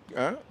jéggalante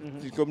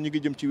comme ñu ngi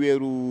jëm ci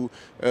weeru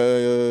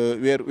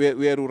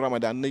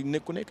Ramadan na ne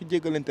ku nekk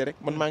jéggalante rek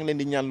man maa ngi leen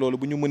di ñaan loolu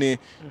bu ñu mënee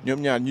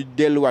ñoom ñaar ñu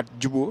delluwaat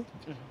juboo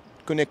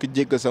ku nekk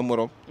jéggal sa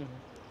morom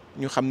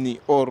ñu xam ni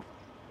or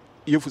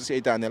yëfu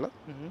seytaane la.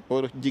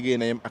 or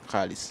jigéen a yem ak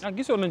xaalis.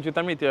 gisoon nañ ci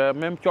tamit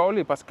même coow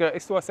li parce que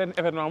histoire seen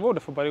événement boobu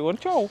dafa bëri woon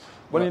coow.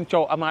 ba leen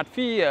coow amaat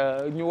fii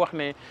ñu wax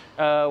ne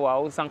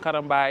waaw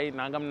Sankara Mbaye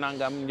nangam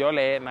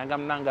Ndiolé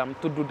nangam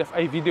tudd def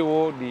ay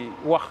vidéo di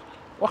wax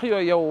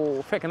yooyu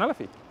yow fekk na la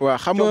fi. waaw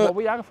xam nga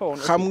boobu yaa nga fa woon.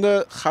 xam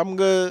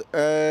nga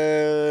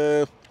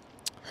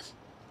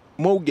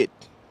moo géet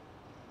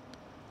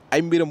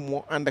ay mbiram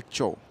moo ànd ak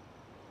coow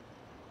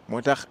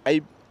moo tax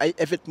ay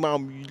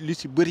événement li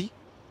si bëri.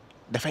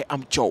 dafay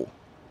am coow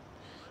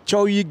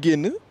yi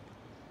génn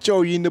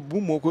coow yi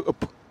nëbbu moo ko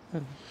ëpp.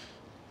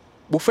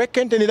 bu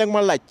fekkente ni dag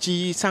ma laaj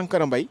ci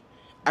Sankara Mbaye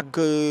ak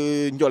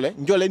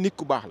Njole nit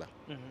ku baax la.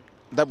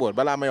 d'abord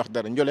balaa may wax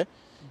dara Njole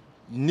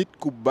nit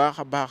ku baax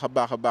a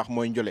baax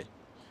mooy Njole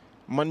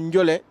man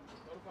Njole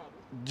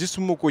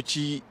gisuma ko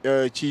ci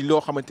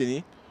loo xamante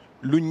ni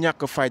lu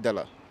ñàkk fayda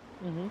la.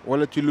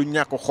 wala ci lu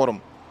ñàkk xorom.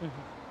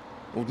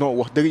 non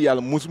wax dëgg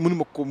yàlla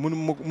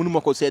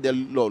mënuma ko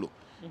seedeel loolu.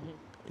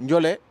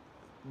 Njole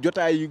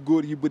jotaay yu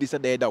góor yu bëri sa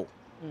day daw.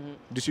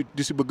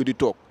 di si bëgg di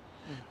toog.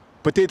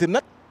 peut-être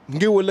nag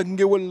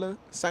ngéwal la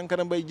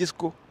Sankara Mbaye gis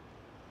ko.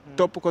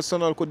 topp ko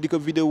sonal ko di ko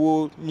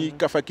vidéo ñuy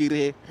kafaki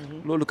ree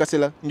loolu kase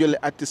la Njole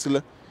artiste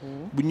la.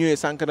 bu ñëwee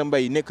Sankara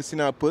Mbaye nekk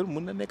sinapeur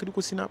mun na nekk di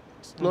ko sinap.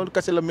 loolu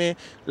kase la mais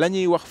la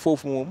ñuy wax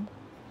foofu moom.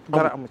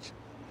 dara amu ci.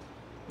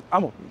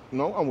 amul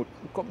non amul.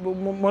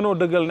 mënoo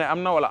dëggal ne am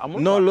na wala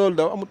amul. non loolu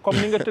dafa amul. comme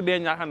ni nga tëddee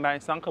ñaaxandaay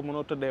sànq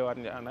mënoo tëddee waat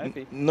ñaaxandaay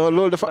fii. non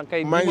loolu dafa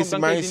maa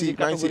ngi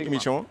si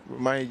émission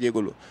maa ngi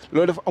jégalu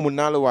loolu dafa amul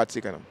naa la waat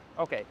si kanam.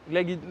 ok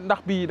léegi ndax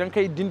bii da nga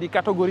koy dindi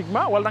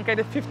catégoriquement wala da nga koy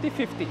def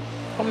 50-50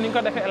 comme ni nga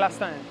ko defee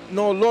élastin.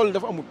 non loolu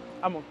dafa amul.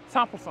 amul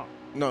 100%.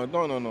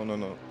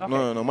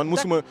 non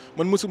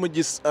man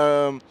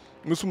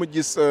musuma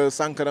gis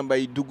Sankara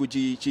Mbaye dugg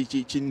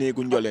ci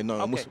néegu Njole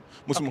non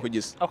musuma ko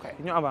gis. ok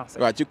ñu avancé.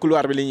 waaw ci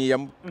couloir bi la ñuy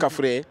yem.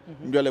 kafree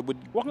Njole bu.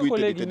 wax nga ko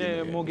léegi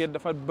ne Mo Gates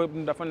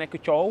dafa nekk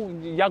coow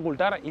yàggul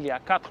dara il y a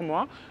 4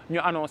 mois ñu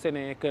annoncé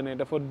ne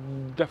dafa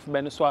def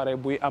benn soirée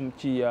buy am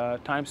ci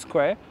Times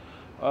Square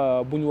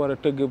bu ñu war a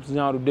tëgg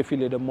genre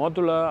défilé de mode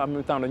la en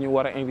même temps dañuy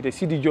war a invité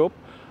Sidi Diop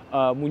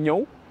mu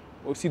ñëw.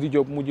 Sidi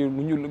Diop mu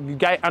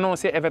gars yi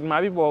annoncé événement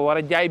bi boo war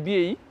a jaay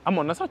billets yi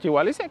amoon na sax ci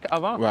Wally Seck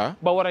avant. waaw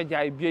ba war a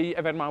jaay billets yi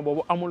événement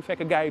boobu amul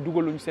fekk gars yi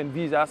dugaluñu seen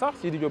visa sax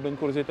Sidi Diop dañ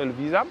ko rejeté le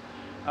visa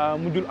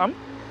mujjul am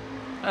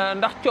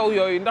ndax coow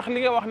yooyu ndax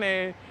li nga wax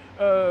ne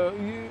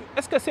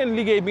est-ce que seen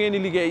liggéey bi ngeen di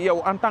liggéey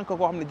yow en tant que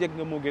koo xam ne jég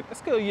nga Mo Gates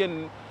est-ce que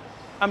yéen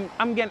am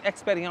ngeen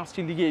expérience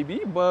ci liggéey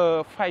bi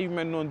ba fay yu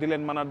mel noonu di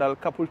leen mën a dal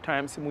couple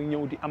times muy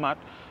ñëw di amaat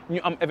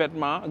ñu am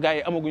événement gars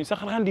yi amaguñ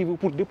sax rendez-vous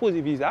pour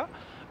déposer visa.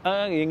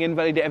 yi ngeen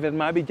valider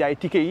événement bi jaay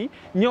ticket yi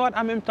ñëwaat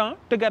en même temps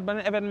tëggaat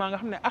beneen événement nga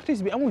xam ne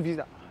artiste bi amul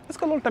visa est-ce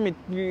que loolu tamit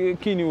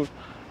kii niwul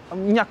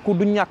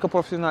du ñàkk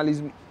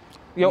professionnalisme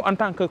yow en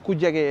tant que ku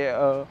jege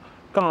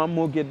camp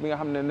Mo Gates bi nga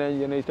xam ne ne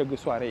yéenay tëgg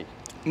soirée yi.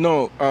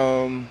 non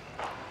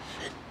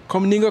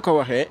comme ni nga ko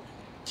waxee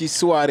ci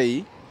soirée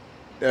yi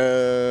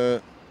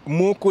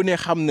moo ko ne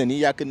xam na ni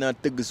yàgg naa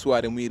tëgg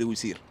soirée muy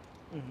réussir.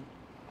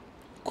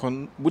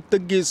 kon bu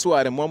tëggee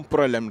soirée mu am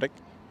problème rek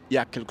y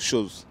a quelque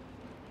chose.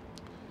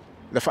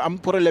 dafa am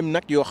problème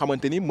nag yoo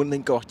xamante ni mën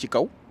nañ ko wax ci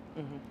kaw.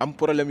 am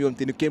problème yoo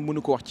xamante ni kenn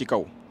mënu ko wax ci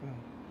kaw.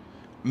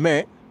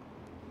 mais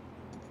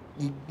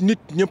nit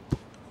ñëpp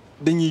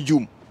dañuy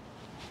juum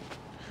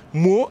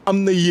moo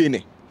am na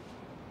yéene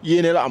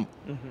la am.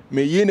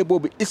 mais yéene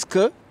boobu est-ce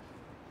que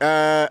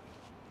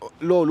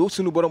loolu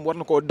suñu borom war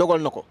na ko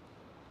dogal na ko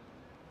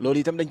loolu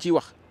itam dañ ciy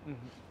wax.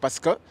 parce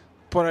que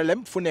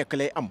problème fu nekk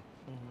lay am.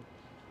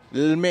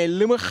 mais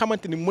li ma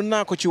xamante ni mën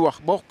naa ko ci wax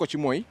ba wax ko ci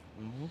mooy.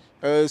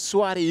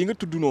 soirée yi nga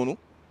tudd noonu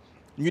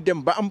ñu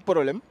dem ba am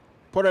problème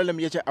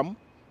ya ca am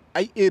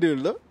ay erreur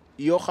la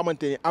yoo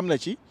xamante ni am na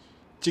ci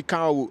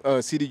camp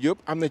Sidi Diop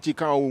am na ci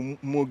camp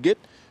Mo Gates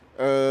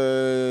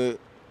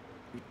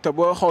te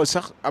boo xool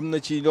sax am na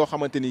ci loo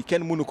xamante ni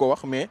kenn mënu ko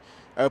wax mais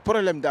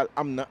problème daal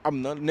am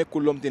na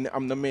nekkul lomte ni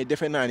am na mais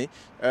defe naa ni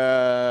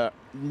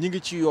ñi ngi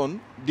ci yoon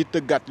di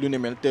tëggaat lu ne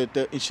mel te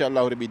incha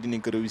allah rabi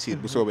dinañ ko réussir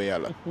bu soobee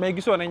yàlla. mais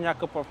gisoo ne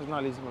ñàkk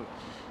professionnalisme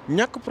la.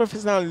 ñàkk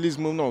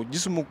professionnalisme non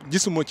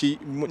gisuma ci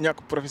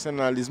ñàkk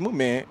professionnalisme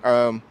mais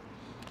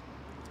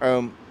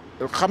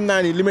xam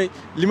naa ni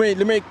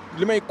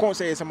li may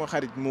conseiller sama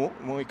xarit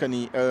mooy que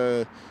ni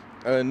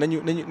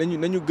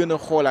nañu gën a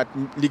xoolaat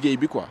liggéey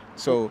bi quoi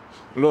so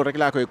loolu rek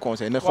laa koy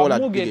conseillé na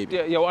xoolaat liggéey bi.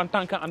 yow en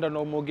tant que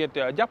àndandoo Mo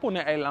Gates jàpp ne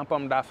ay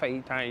lampam daa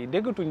fay temps yi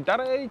déggatuñ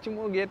dara ci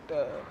Mo Gates.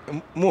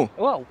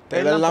 waaw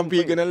tey la lamp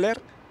yi gën a leer.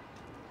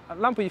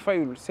 lamp yi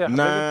fayul. seex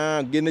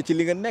naa génn ci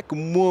li nga nekk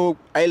moo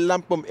ay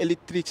lampam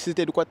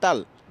électricité du ko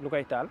taal. lu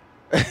koy taal.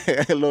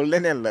 loolu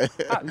leneen la.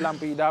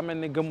 lamp yi daa mel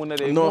ne gëmm na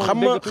de. non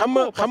xam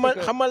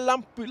nga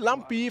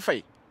lamp yi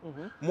fay.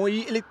 moo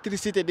yi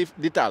électricité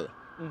di taal.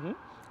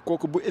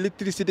 kooku bu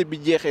électricité bi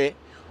jeexee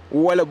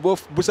wala bu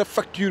sa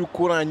facture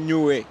courant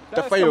ñëwee.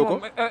 te fayoo ko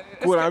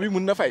courant bi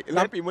mun na fay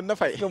lamp yi mun na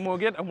fay. est-ce que Mo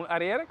Gates amul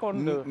arrière kon.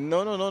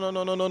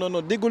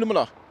 non déggu lu ma la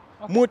wax.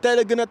 moo tay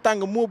la gën a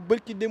tàng moo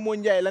bërki de moo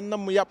njaay la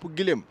nam yàpp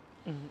gileem.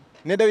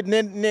 ne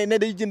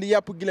day jënd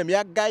yàpp gileem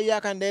gaay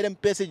yaakaar day dem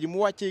peese ji mu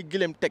wàccee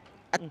gileem teg.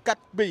 ak 4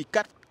 bëy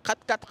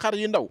 4 xar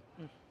yu ndaw.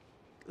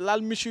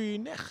 laal michu yu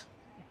neex.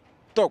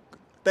 toog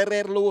te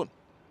reer la woon.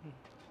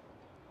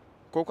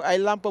 kooku ay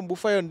lampam bu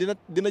fayoon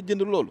dina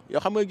jënd loolu yoo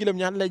xam nga gileem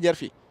ñaan lay jar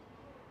fii.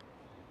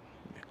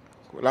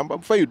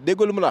 lampam fayut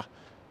dégg lu mu la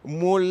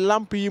moo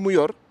lamp yi mu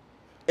yor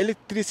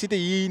électricité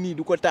yii nii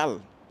du ko taal.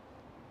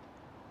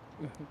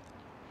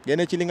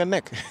 génne ci li nga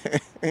nekk.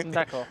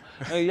 d'accord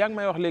yaa ngi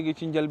may wax léegi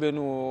ci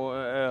njëlbeenu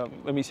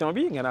émission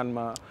bi nga naan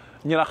ma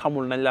ñi la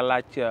xamul nañ la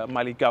laaj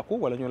Malick Gakou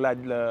wala ñu laaj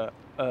la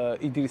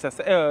Idrissa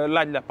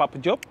laaj la Pape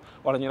Diop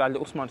wala ñu laaj la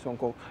Ousmane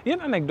Sonko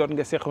yéen anecdote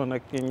nga seqoon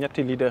ak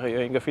ñetti leader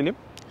yooyu nga filim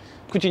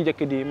ku ci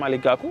njëkk di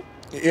Malick Gakou.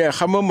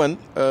 xam nga man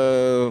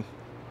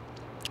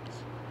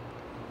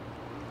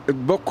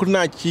bokk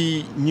naa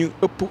ci ñu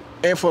ëpp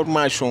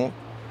information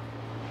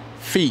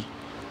fii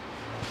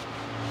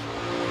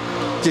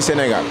ci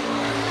Sénégal.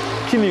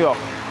 ci New York.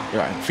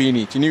 waaw fii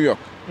nii ci New York.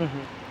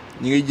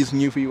 ñi ngay gis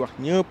ñu fiy wax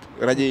ñëpp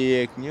rajo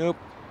yeeg ñëpp.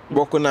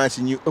 bokk naa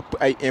si ñu ëpp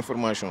ay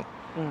information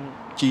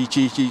ci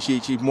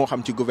moo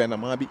xam ci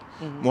gouvernement bi.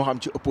 moo xam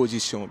ci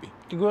opposition bi.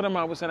 ci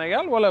gouvernement bu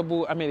Sénégal wala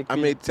bu Amérique.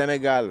 Amérique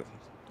Sénégal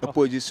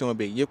opposition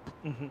bi yëpp.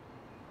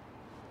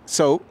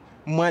 so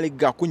Malick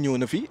Gakou ñëw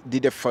na fi di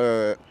def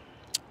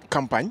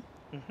campagne.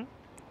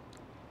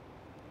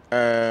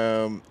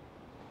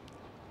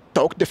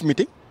 toog def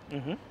meeting.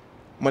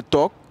 ma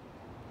toog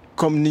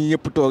comme ni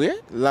ñëpp toogee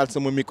laal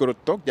sama micro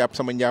toog jàpp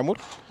sama njaamur.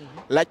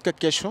 laaj ko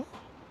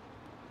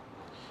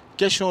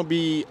question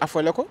bi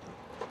afale ko.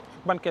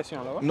 ban question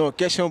la wax. non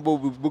question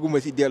boobu bëgguma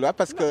si delluwaat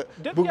parce que.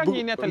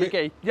 ñuy nettali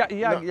kay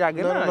yàgg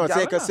na non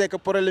c'est que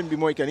problème bi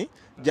mooy que ni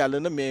jàll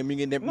na mais mi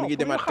ngi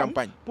demaat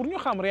campagne. pour ñu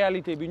xam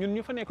réalité bi ñun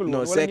ñu fa nekk lu non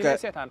wala c'est ñu que lay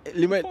seetaan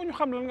li may ñu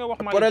xam lan nga wax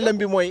problème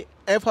bi mooy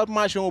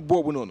information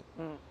boobu noonu.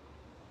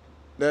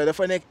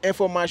 dafa nekk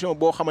information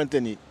boo xamante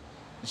ni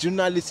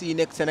journalistes yi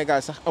nekk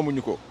Sénégal sax amuñu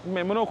ko.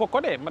 mais mënoo ko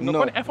codé. mën nga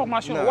codé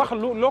information wax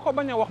loo ko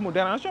bañ a wax mu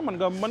dérange mën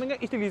nga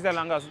utiliser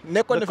langage.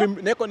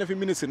 nekkoon na fi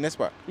ministre n'est-ce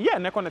pas.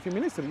 nekkoon na fi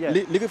ministre.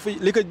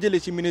 li ko jëlee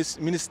ci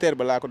ministère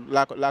ba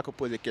laa ko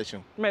posé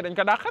question. mais dañ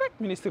ko dàq rek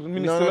ministre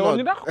la woon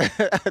ñu dàq.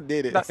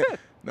 déedéet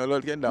non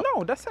loolu kenn dàq.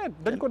 non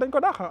dañ ko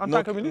dàq en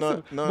tant que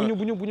ministre.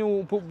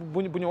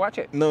 bu ñu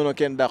wàccee. non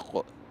kenn dàq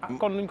ko.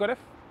 kon nuñ ko def.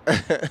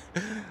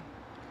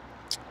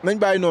 nañ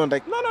bàyyi noonu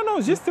rek.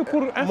 non juste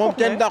pour informer moom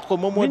kenn dàq ko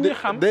moom moo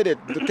déedéet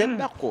kenn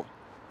dàq ko.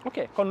 ok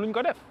kon luñ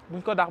ko def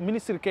buñ ko dàq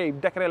ministre kay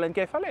décret lañ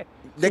koy fale.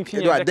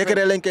 waaw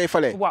décret lañ koy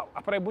fale. waaw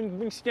après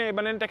buñ signé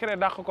beneen décret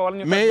dàq ko wala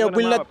ñu. mais yow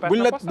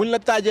buñ la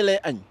taajalee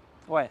añ.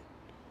 waay.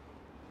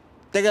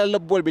 tegal la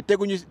bool bi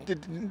teguñu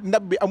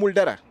ndab bi amul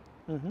dara.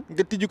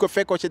 nga tijji ko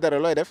fekkoo ci dara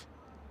looy def.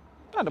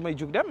 damay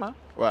jug dem ah.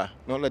 waaw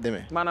noonu la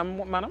demee.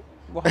 maanaam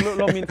wax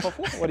loo miin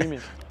foofu wala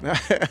miin.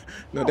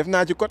 non def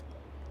naa ci code.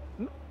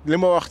 li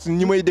ma wax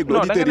ñi may déglu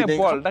auditeurs yi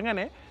da nga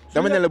ne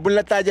dama ne la buñ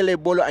la taajalee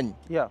boolu añ.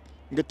 yaa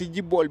nga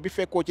tijji bool bi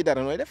fekkoo ci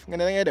dara nooy def nga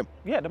ne da ngay dem.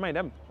 damay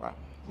dem. waaw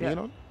mu ngi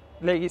noonu.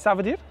 léegi ça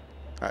veut dire.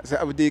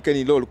 ça veut dire que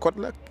ni loolu code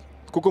la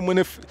ku ko mën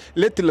a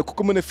létt la ku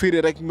ko mën a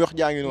firi rek wax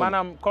jaa ngi noonu.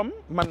 maanaam comme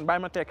man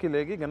bàyyi ma tekki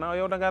léegi gannaaw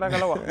yow da nga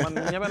ragal a wax man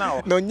ñeme naa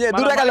wax. non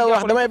du ragal a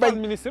wax damay bañ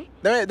ministre.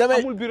 damay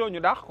amul bureau ñu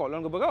dàq ko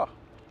loolu nga bëgg a wax.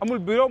 amul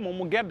bureau moom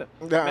mu gedd.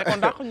 mais kon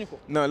dàq ñu ko.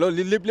 non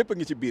loolu lépp a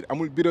ngi ci biir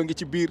amul bureau ngi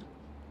ci biir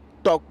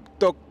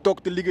toog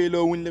te liggéey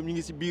loo wuñ la mi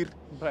ngi ci biir.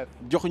 bref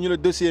joxuñu la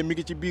dossier mi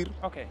ngi ci biir.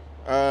 ok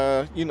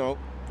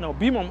non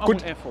bii moom amul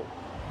info.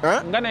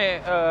 nga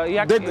ne.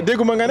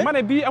 dégguma nga ne. ma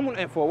ne bii amul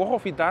info waxoo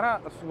fi dara.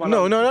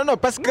 non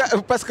parce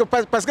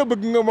que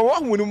bëgg nga ma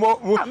wax mu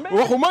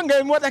waxuma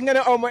nga moo tax nga ne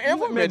aw ma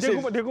info. mais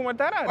dégguma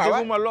dara.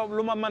 dégguma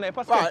lu ma mane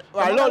parce que.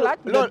 waaw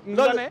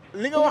loolu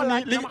li nga wax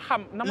nii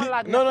na ma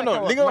laaj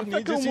non li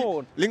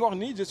nga wax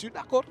nii je suis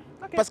d'accord.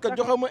 parce que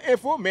joxe ma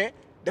info mais.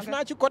 def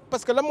naa ci code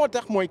parce que la moo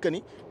tax mooy que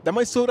ni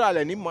damay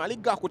sóoraale ni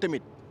Malick Gakou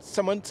tamit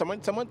sama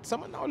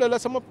nawle la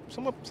sama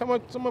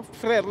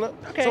frère la.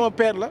 sama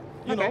père la.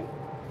 you know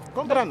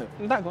comprendre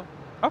nga. d'accord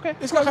ok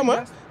est-ce que xam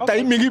nga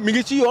tey mi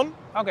ngi ci yoon.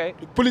 ok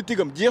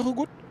politique am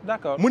jeexagut.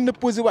 d'accord mën na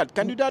poser waat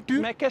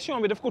candidature. mais question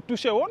bi daf ko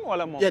touché woon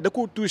wala moom. da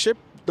koo touché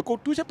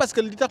parce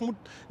que li tax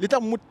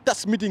mu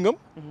tas meeting am.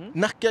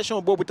 ndax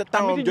question boobu te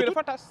temps am jotul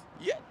dafa tas.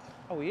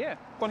 oh yeah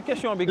kon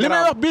question bi. li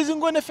may wax Bijou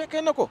Ngoné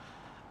fekkee na ko.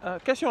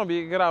 question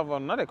bi grave woon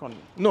na de kon.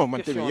 non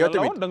man tamit yow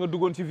tamit da nga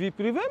duggoon ci vie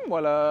privée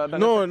wala.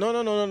 non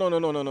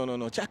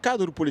ci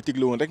cadre politique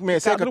la woon rek mais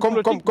c'est que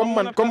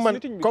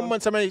comme man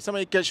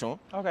samay question.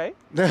 ok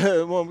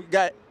moom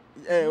gars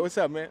yi what's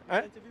up man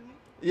ah.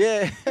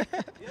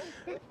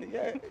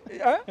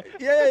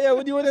 yeah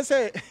what do you wanna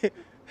say.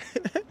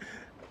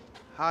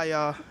 Hi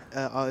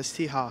it's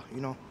T-Ha,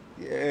 you know.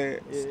 Yeah.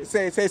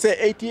 Say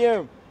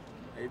ATM.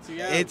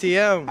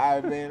 ATM.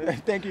 All right,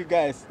 man. Thank you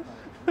guys.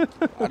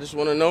 I just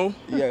want to know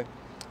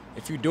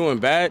if you're doing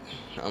bad,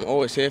 I'm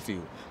always here for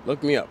you.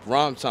 Look me up,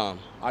 Rom Tom.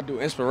 I do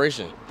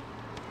inspiration.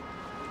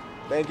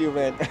 Thank you,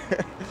 man.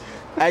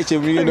 Ayca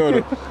mi ngi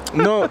noonu.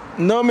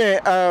 non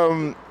mais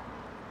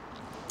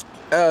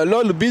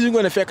loolu Bijou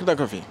Ngoné fekk na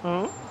ko fi.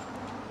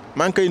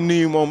 maa ngi koy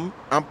nuyu moom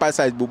en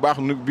passage bu baax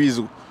nu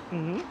Bijou.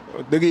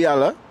 dëgg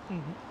yàlla.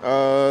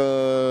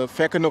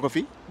 fekk na ko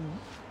fi.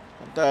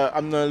 te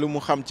am na lu mu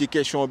xam ci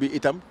question bi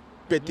itam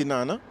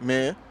pertinent na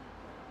mais.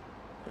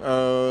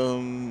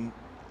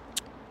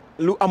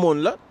 lu amoon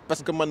la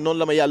parce que man noonu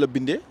la ma yàlla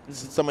bindee.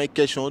 samay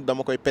question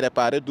dama koy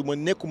préparer du ma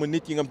nekkuma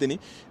nit yi nga xam te ni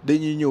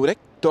dañuy ñëw rek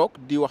toog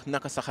di wax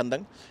naka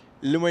saxandang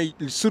li may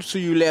source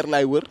yu leer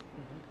laay wër.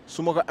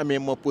 su ma ko amee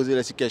moo posé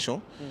la si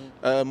question.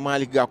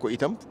 Malick Gakou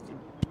itam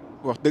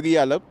wax dëgg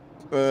yàlla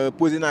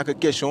posé naa ko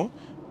question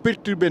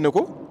perturbé na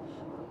ko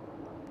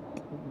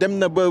dem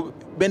na ba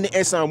benn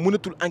instant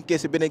mënatul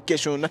encaisser beneen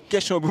question nag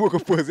question bi ma ko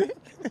posé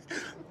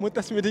mu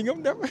tas meeting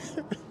am dem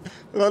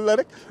loolu la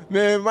rek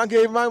mais maa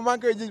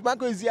ngi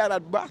koy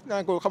ziaraat bu baax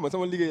naa ko xam nga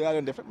sama liggéey laa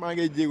doon def rek maa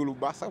ngi jégalu bu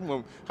baax sax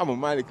moom xam nga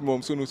Malick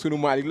moom sunu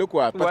Malick la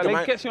quoi. parce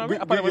que question bi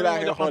après mën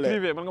nga ko jox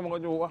privé mën nga ma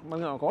ko wax mën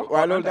nga ko wax.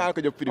 waaw loolu daa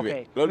ko jox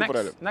privé. loolu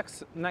problème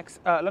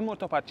next lan moo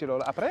toppaat ci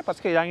loolu après parce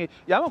que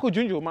yaa ma ko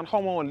junj man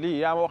xaw ma woon lii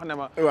yaa ma wax ne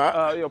ma.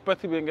 waaw yow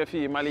perturbé nga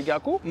fii Malick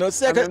Gakou. non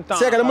c'est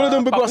que dama la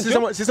doon bëgg wax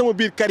si sama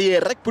biir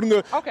carrière rek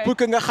pour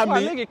que nga xam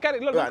ni. léegi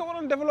carrière loolu da nga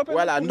waroon développer.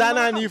 voilà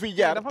ndaanaan yi fi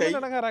jaar tey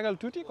dafa da nga ragal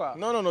tuuti quoi.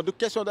 non du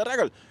question de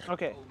ragal.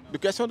 ok du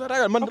question de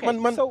ragal man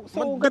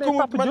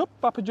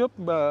Papa Diop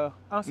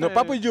non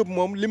Papa Diop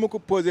moom li ma ko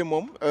posé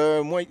moom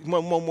mooy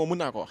moom mën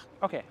naa ko wax.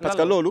 ok parce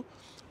que loolu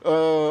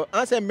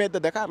ancien maire de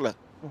Dakar la.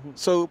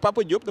 so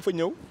Papa Diop dafa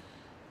ñëw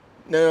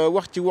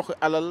wax ci wax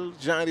alal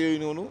genre yooyu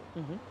noonu.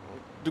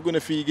 dugg na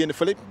fii génn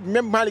fële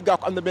même Malick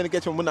Gakou am na benn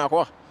question mën naa ko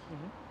wax.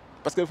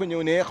 parce que dafa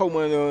ñëw ne xaw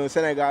ma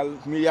Sénégal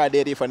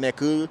milliardaires yi fa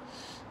nekk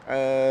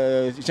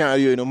genre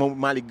yooyu noonu moom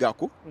Malick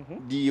Gakou.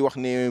 di wax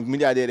ne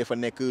milliardaires yi fa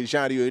nekk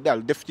genre yooyu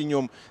daal def ci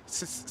ñoom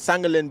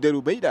sàng leen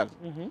deru béy daal.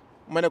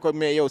 ma ne ko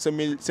mais yow sa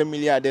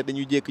milliardaire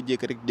dañuy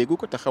jékki-jékki rek dégg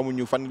ko te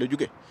xamuñu fan la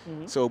jóge.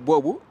 so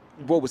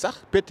boobu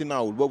sax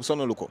pertinent wul boobu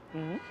sonalu ko.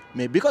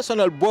 mais bi ko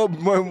sonal boobu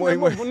mooy.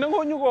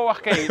 nangoo ñu ko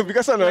wax kay. bi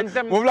ko sonal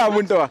moom laa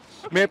mënta wax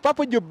mais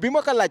Papa Diop bi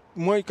ma ko laaj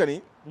mooy que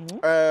ni.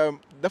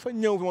 dafa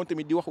ñëw moom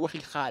tamit di wax waxi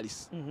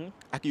xaalis.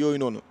 ak yooyu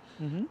noonu.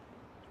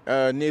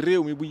 ne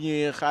réew mi bu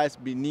ñëwee xaalis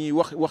bi nii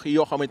wax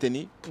yoo xamante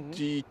ni.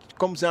 ci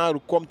comme genre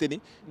comme te ni.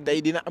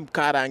 tey dina am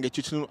kaaraange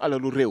ci suñu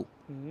alalu réew.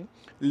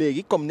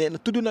 léegi comme nee na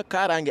tudd na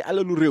kaaraange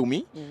alalu réew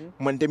mi.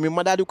 man tamit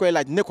ma daal di koy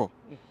laaj ne ko.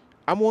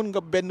 amoon nga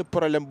benn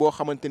problème boo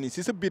xamante ni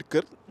si sa biir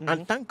kër.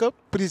 en tant que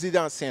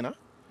président Sénat.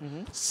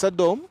 sa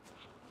doom.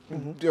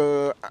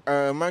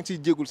 maa ngi ciy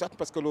jégul sax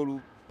parce que loolu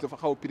dafa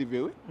xaw a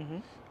privé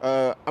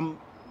am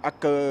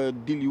ak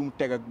dil yu mu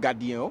teg ak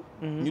gardien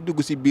ñu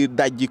dugg si biir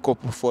dajji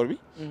coffre-fort bi.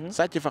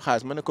 sàcc fa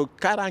xaalis ma ne ko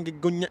kaaraange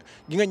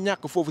gi nga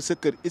ñàkk foofu sa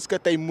kër est-ce que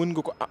tey mën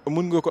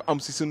nga ko am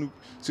si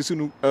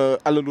sunu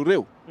alalu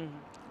réew.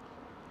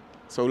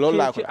 so loolu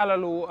laa ko ci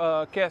alalu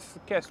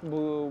kees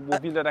bu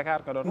ville de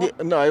Dakar ka doon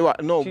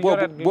wax. non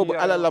boobu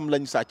alalam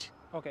lañu sàcc.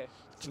 ok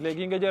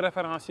léegi nga jël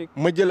référence yi.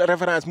 ma jël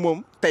référence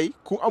moom tey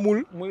ku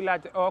amul. muy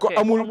laaj ko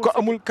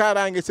amul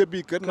kaaraange sa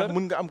biir kër. ndax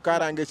mën nga am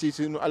kaaraange si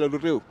suñu alalu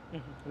réew.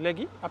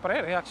 léegi après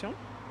réaction.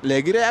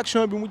 léegi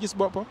réaction bi mu gis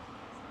boppam.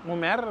 mu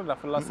mer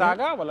daf la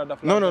saaga wala daf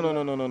la.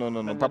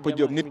 non Papa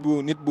Diop nit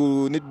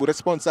bu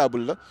responsable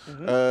la.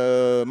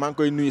 maa ngi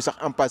koy nuyu sax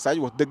en passage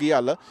wax dëgg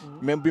yàlla.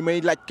 même bi may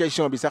laaj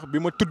question bi sax bi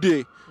ma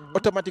tuddee.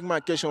 automatiquement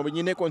question bi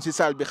ñi nekkoon si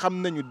salle bi xam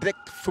nañu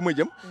direct fu ma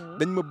jëm.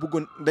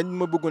 dañ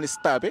ma bëggoon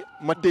stabé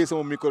ma téye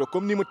sama micro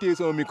comme ni ma téye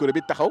sama micro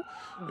bi taxaw.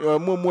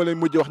 moom moo leen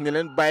mujj wax ne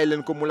leen bàyyi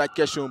leen ko mu laaj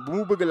question bu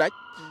mu bëgg laaj.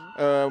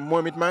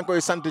 moom it maa ngi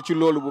koy sant ci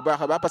loolu bu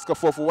baax a baax parce que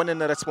foofu wane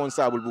na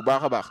responsable bu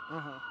baax a baax.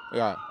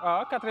 waaw.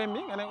 waaw quatrième bi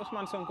nga ne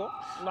Ousmane Sonko.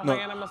 ndax da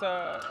ngeen a mas a.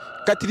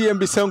 quatrième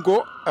bi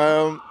Sonko.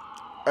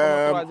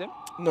 troisième.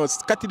 non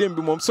quatrième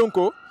bi moom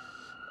Sonko.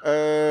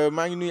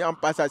 maa ngi nuyu en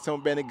passage sama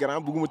benn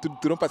grand bëgguma tudd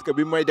turam parce que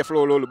bi may def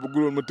loolu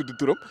bëgguloon ma tudd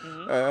turam.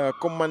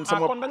 comme man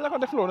sama kon dañ la ko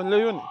def loolu dañ la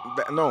yónni.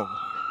 non.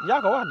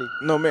 yaa ko wax di.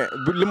 non mais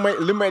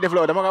li may def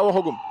loolu dama ko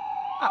waxagum.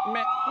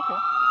 mais ok.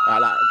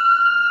 voilà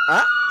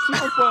si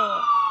on peut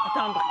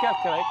attendre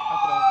quelque rek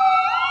après.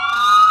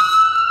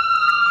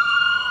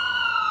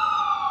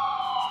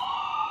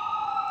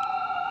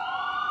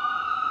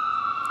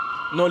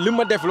 non li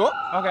ma def loo.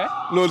 ok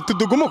loolu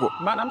tuddaguma ko.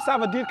 maanaam ça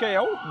veut dire que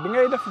yow bi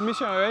ngay def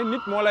mission yooyu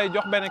nit moo lay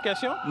jox benn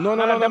question.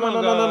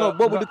 non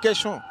boobu du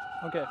question.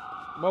 ok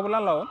boobu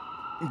lan la woon.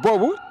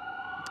 boobu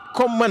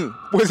comme man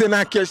posé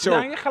naa question.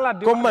 yaa ngi xalaat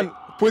di comme man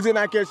posé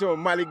naa question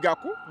Malick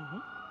Gakou.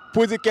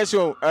 posé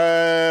question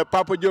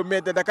Papa Diop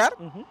maire de Dakar.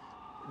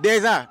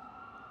 déjà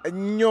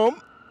ñoom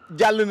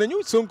jàll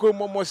nañu Sonko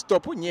moom moo si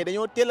topp ñii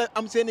dañoo teel a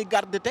am seen i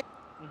garde teg.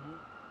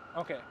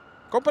 ok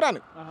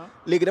comprendre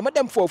léegi dama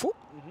dem foofu.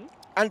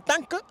 en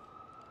tant que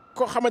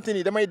koo xamante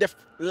ni damay def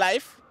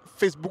live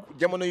Facebook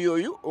jamono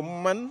yooyu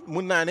man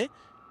mun naa ne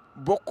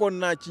bokkoon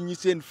naa ci ñi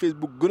seen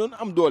Facebook gënoon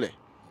am doole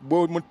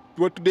boo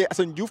tuddee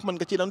Assane Diouf man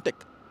nga ci doon teg.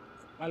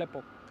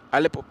 à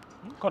l'époque.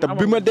 te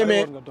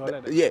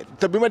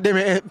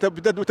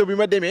bi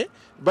ma demee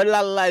ba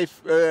laal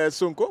live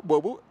Sonko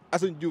boobu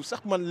Assane Diouf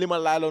sax man li ma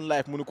laaloon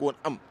live mënu ko woon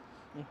am.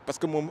 parce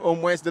que moom au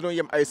moins da doon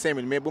yem ay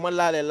 5000 mais bu ma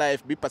laalee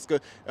live bi parce que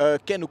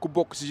kenn ku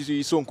bokk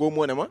si Sonko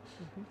moo ne ma.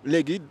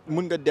 léegi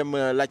mun nga dem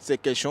laaj sa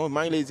question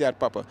maa ngi lay ziar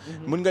papa.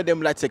 mun nga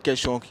dem laaj sa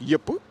question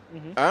yëpp.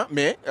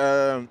 mais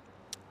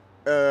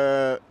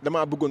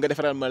damaa bëggoon nga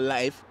defaral ma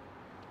live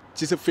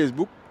ci sa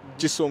Facebook.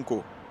 ci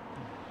Sonko.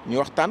 ñu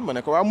waxtaan ma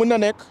ne ko waaw mën na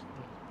nekk.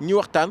 ñu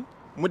waxtaan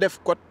mu def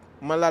code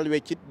ma laal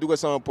weccit dugg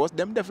sama poste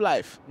dem def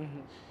live.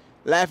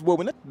 live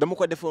boobu nag dama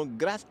ko defoon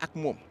grâce ak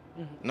moom.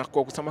 ndax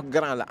kooku sama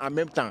grand la en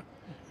même temps.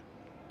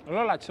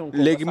 loolu laaj Sonko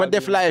léegi ma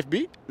def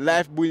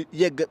live bu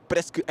yegg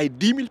presque ay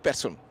 10 000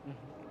 personnes.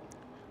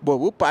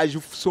 boobu page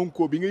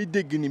Sonko bi ngay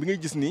dégg ni bi ngay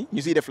gis ni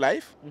ñu siy def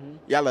live.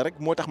 yàlla rek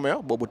moo tax may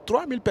wax boobu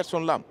 3000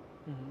 personnes la am.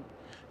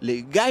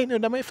 léegi gars yi ne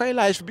damay fay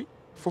live bi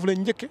foofu lañ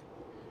njëkke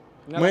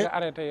nga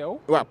arrêté yow.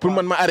 waaw pour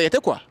man ma arrêté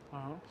quoi.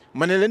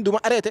 ma ne leen du ma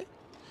arrêté.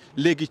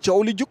 léegi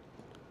coow li jug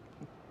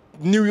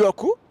New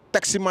York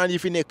taximan yi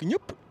fi nekk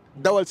ñëpp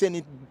dawal seen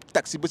i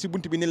taxi ba si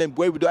bunt bi ni leen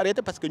booy bi du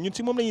arrêté parce que ñun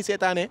si moom la ñuy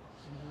seetaanee.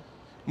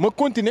 ma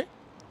continuer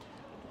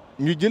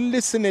ñu jël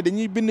liste ne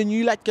dañuy bind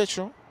ñuy laaj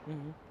question.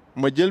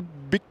 ma jël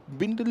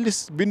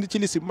bind ci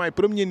liste bi maay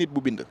premier nit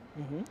bu bind.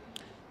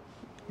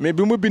 mais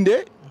bi ma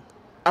bindee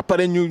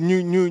après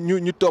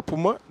ñu topp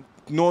ma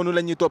noonu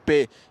la ñuy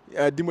toppee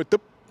di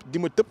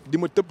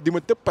ma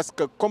tëb parce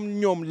que comme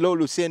ñoom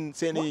loolu seen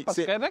i. parce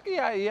que nag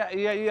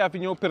yaa fi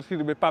ñëw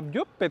perturbé Pape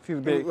Diop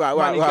perturbé.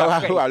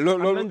 waaw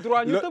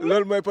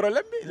loolu mooy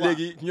problème bi.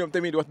 léegi ñoom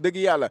tamit wax dëgg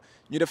yàlla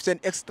ñu def seen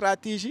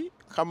stratégie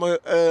xam nga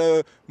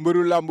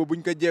mbëru làmb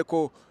buñ ko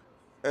jekkoo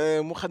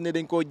mu xam ne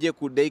dañ koo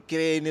jekku day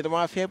créer ni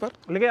dama feebar.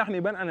 li ngay wax ni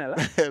ban année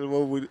la.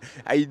 boobu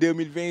ay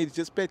 2020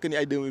 j'espère que ni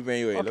ay 2020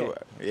 yooyu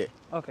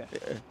la. ok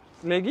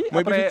léegi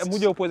après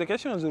mujjoo posé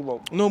question jour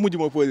boobu. non mujj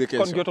ma posé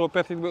question kon jotoo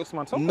perturbé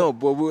Ousmane Sonko. non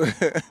boobu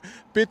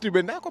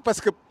perturbé naa ko parce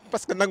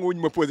que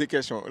nanguwuñ ma posé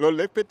question loolu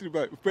rek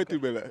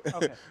perturbé la.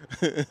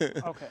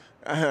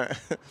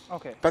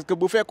 ok parce que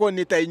bu fekkoon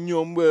ni tey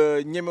ñoom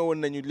ñeme woon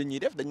nañu li ñuy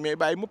def dañ may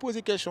bàyyi ma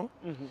posé question.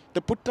 te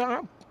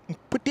pourtant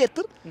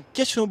peut-être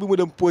question bi mu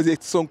dem posé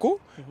Sonko.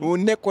 mu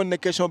nekkoon na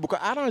question bu ko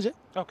arrangé.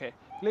 ok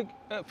léegi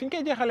fi ñu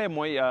koy jeexalee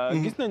mooy.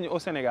 gis nañu au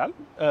Sénégal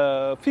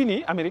fii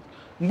nii Amérique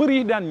mbër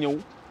yi daan ñëw.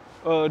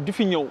 di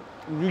fi ñëw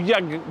ñu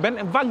yàgg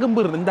benn vague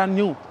mbër dañ daan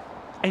ñëw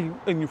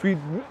ay ñu fi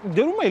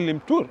jëru may lim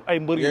tour ay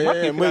mbër yu mag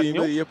yi fi daan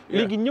ñëw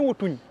léegi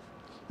ñëwatuñ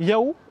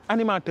yow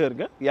animateur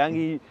ga yaa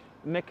ngi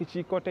nekk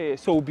ci côté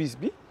showbiz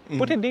bi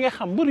peut-être di nga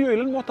xam mbër yooyu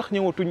lan moo tax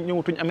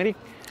ñëwatuñ Amérique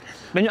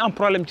dañu am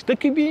problème ci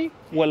dëkk bi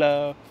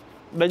wala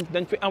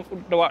dañ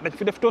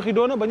fi def tooxi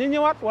doona ba ñu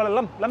ñëwaat wala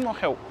lan moo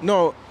xew.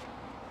 non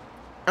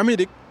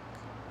Amérique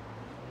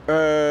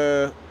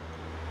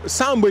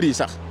sans mbër yi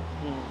sax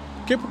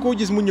képp koo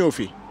gis mu ñëw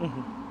fi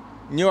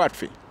ñëwaat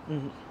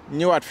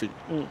fi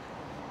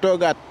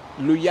toogaat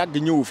lu yàgg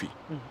ñëwu fi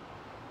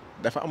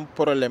dafa am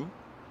problème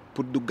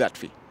pour duggaat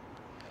fi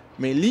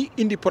mais lii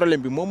indi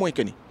problème bi moom mooy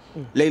que ni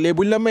léeg-léeg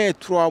buñ la mayee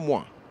 3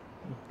 mois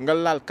nga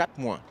laal 4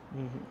 mois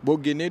boo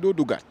génnee doo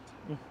duggaat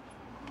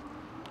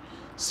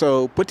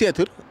so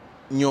peut-être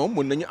ñoom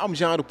mën nañu am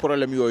genre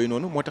problème yooyu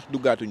noonu moo tax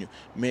duggaatuñu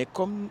mais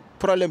comme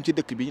problème ci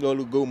dëkk bi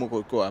loolu gëwuma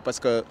ko quoi parce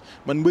que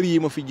man mbër yi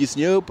ma fi gis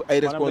ñëpp ay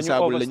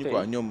responsable lañu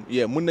quoi ñoom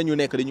mën nañu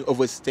nekk dañu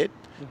overstay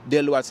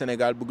delluwaat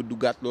Sénégal bëgg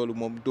duggaat loolu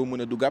moom doo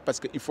mën a duggaat parce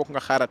que il faut que nga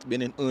xaaraat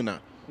beneen 1 an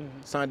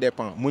ça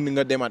dépend mën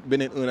nga demaat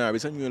beneen 1 an bi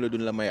sax ñu la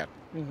duñ la mayaat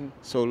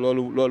so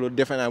loolu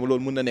defe naa loolu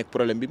mën na nekk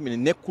problème bi mais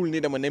nekkul ni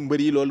dama ne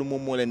mbër yi loolu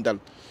moom moo leen dal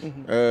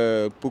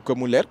pour que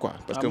mu leer quoi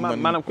parce que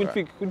maanaam kuñ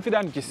fi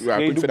daan gis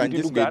ngay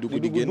dugg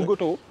di génn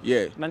duggatoo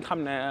nañ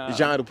xam ne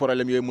genre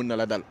problème yooyu mën na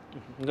la dal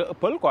nga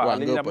ëppal quoi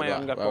liñ la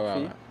mayoon nga toog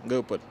fii nga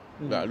ëppal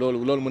waaw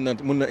loolu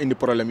mën na indi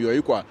problème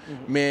yooyu quoi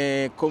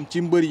mais comme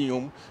ci mbër yi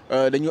ñoom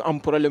dañu am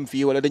problème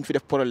fii wala dañ fi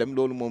def problème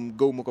loolu moom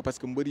gëw ma ko parce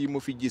que mbër yi ma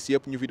fi gis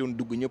yëpp ñu fi doon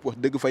dugg ñëpp wax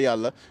dëgg fa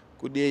yàlla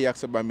ku dee yàgg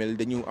sa bàmmeel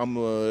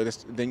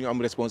dañu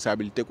am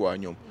responsabilité quoi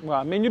ñoom.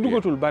 waaw mais ñu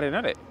duggatul bari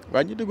na de.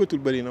 waaw ñu duggatul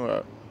bari na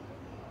waaw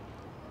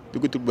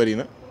duggatul bari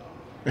na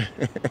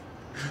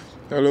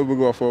loolu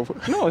bëgg wax foofu.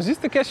 non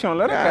juste question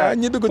la rek.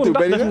 ñu duggatul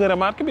bari na pour nga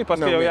remarque bi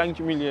parce que yow yaa ngi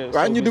ci milieu.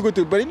 waaw ñu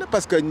duggatul bari na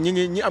parce que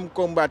ñi am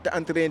combat te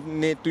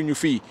entraîné tuñu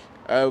fii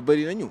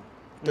bari nañu.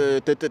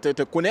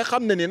 te ku ne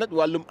xam na ne nag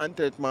wàllum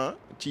entraînement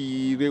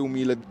ci réew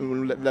mi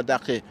la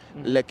dàqee.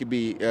 lekk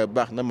bi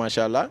baax na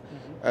macha allah.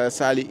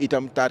 saali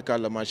itam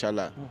taarkaal la macha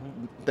allah.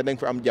 te da nga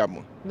fi am jàmm.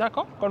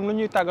 d'accord kon lu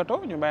ñuy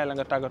tàggatoo ñu bàyyi la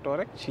nga tàggatoo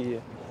rek ci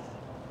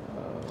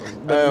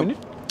benn minute.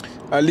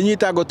 li ñuy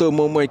tàggatoo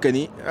moom mooy que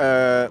ni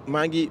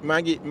maa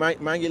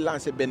ngi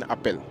lancé benn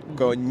appel.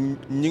 que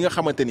ñi nga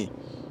xamante ni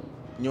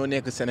ñoo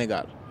nekk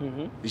Sénégal.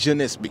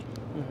 jeunesse bi.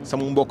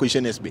 sama mbokk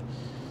jeunesse bi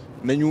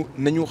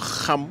nañu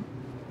xam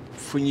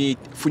fu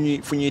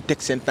ñuy teg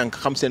seen tànk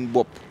xam seen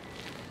bopp.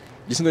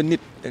 gis nga nit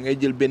da ngay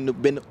jël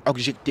benn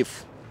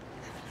objectif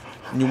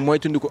ñu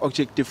moytundi ko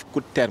objectif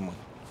court terme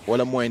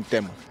wala moyen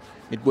terme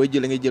nit booy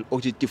jël da ngay jël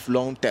objectif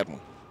long terme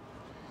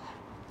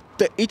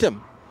te itam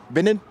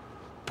beneen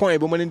point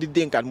ba ma leen di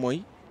dénkaat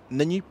mooy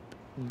nañuy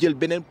jël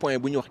beneen point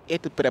bu ñuy wax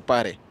être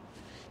préparé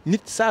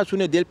nit saa su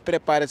ne del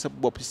préparer sa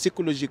bopp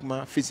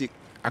psychologiquement physique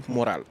ak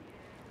moral.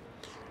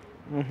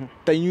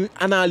 te ñuy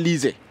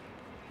analyser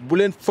bu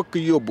leen fëkk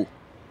yóbbu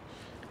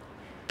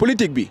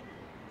politique bi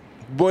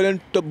bu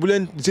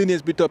leen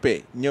jeunesse bi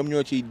toppee ñoom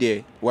ñoo ciy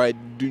dee waaye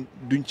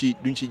duñ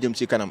ci jëm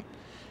ci kanam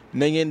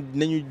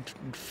nañu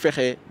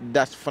fexe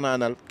daas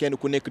fanaanal kenn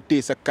ku nekk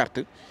téye sa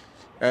carte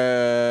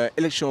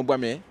élection bu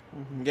amee.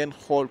 ngeen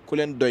xool ku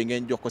leen doy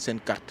ngeen jox ko seen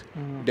carte.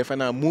 defe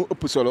naa moo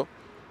ëpp solo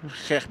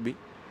xeex bi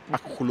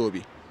ak xuloo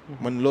bi.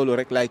 man loolu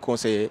rek laay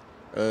conseiller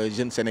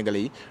jeunes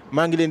sénégalais yi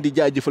maa ngi leen di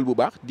jaajëfal bu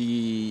baax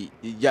di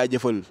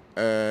jaajëfal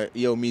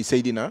yow mi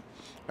Seydina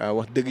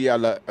wax dëgg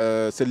yàlla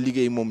sa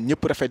liggéey moom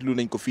ñëpp rafetlu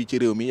nañ ko fii ci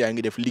réew mi yaa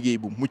ngi def liggéey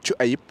bu mucc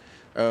ayib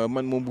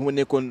man moom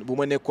bu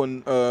ma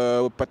nekkoon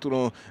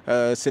patron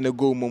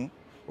SENEGO moom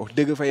wax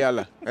dëgg fa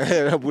yàlla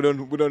bu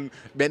doon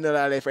benn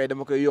laa lay fay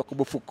dama koy yokk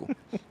ba fukk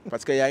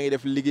parce que yaa ngi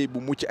def liggéey bu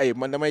mucc ayib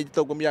man damay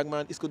toggum yàgg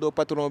maan est-ce que doo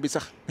patron bi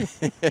sax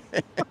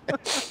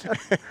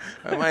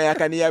maa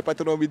yaakaar ni yaay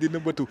patron bi dina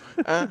bëtu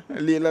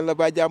lii lan la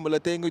ba jàmm la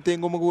tey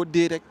nga ma ko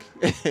dee rek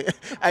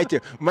ayca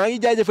maa ngi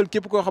jaajëfal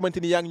képp koo xamante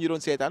ni yaa ngi ñu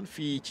doon seetaan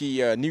fii ci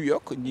New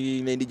York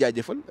ñi leen di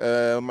jaajëfal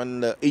man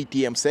la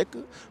ATM Seck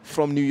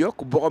from New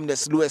York borom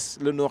des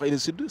l'ouest le nord et le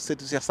sud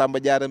surtout Cheikh Samba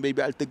Diarra Mbaye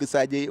bi al tëgg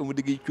Sadio amu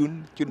diggi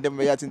cuun dem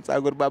ba Yacine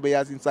Sagor Baba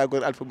Yacine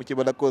Sagor Alpha mu ci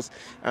bala koos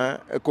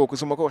kooku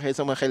su ma ko waxee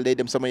sama xel day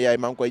dem sama yaay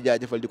maa ngi koy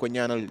jaajëfal di ko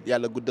ñaanal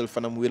yàlla guddal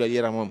fanam wéral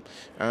yaramam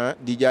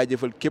di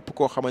jaajëfal képp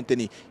koo xamante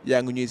ni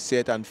yaa ngi ñuy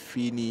seetaan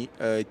fii nii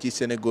ci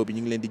Sénégal bi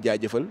ñu ngi leen di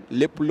jaajëfal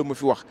lépp lu ma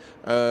fi wax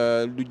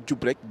lu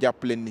jub rek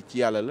jàpp leen ni ci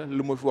yàlla la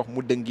lu ma fi wax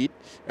mu dëngiit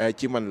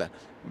ci man la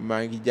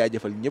maa ngi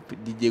jaajëfal ñëpp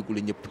di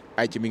jéggulu ñëpp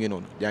ay ci mi ngi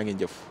noonu jaa ngeen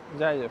jëf.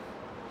 jaajëf.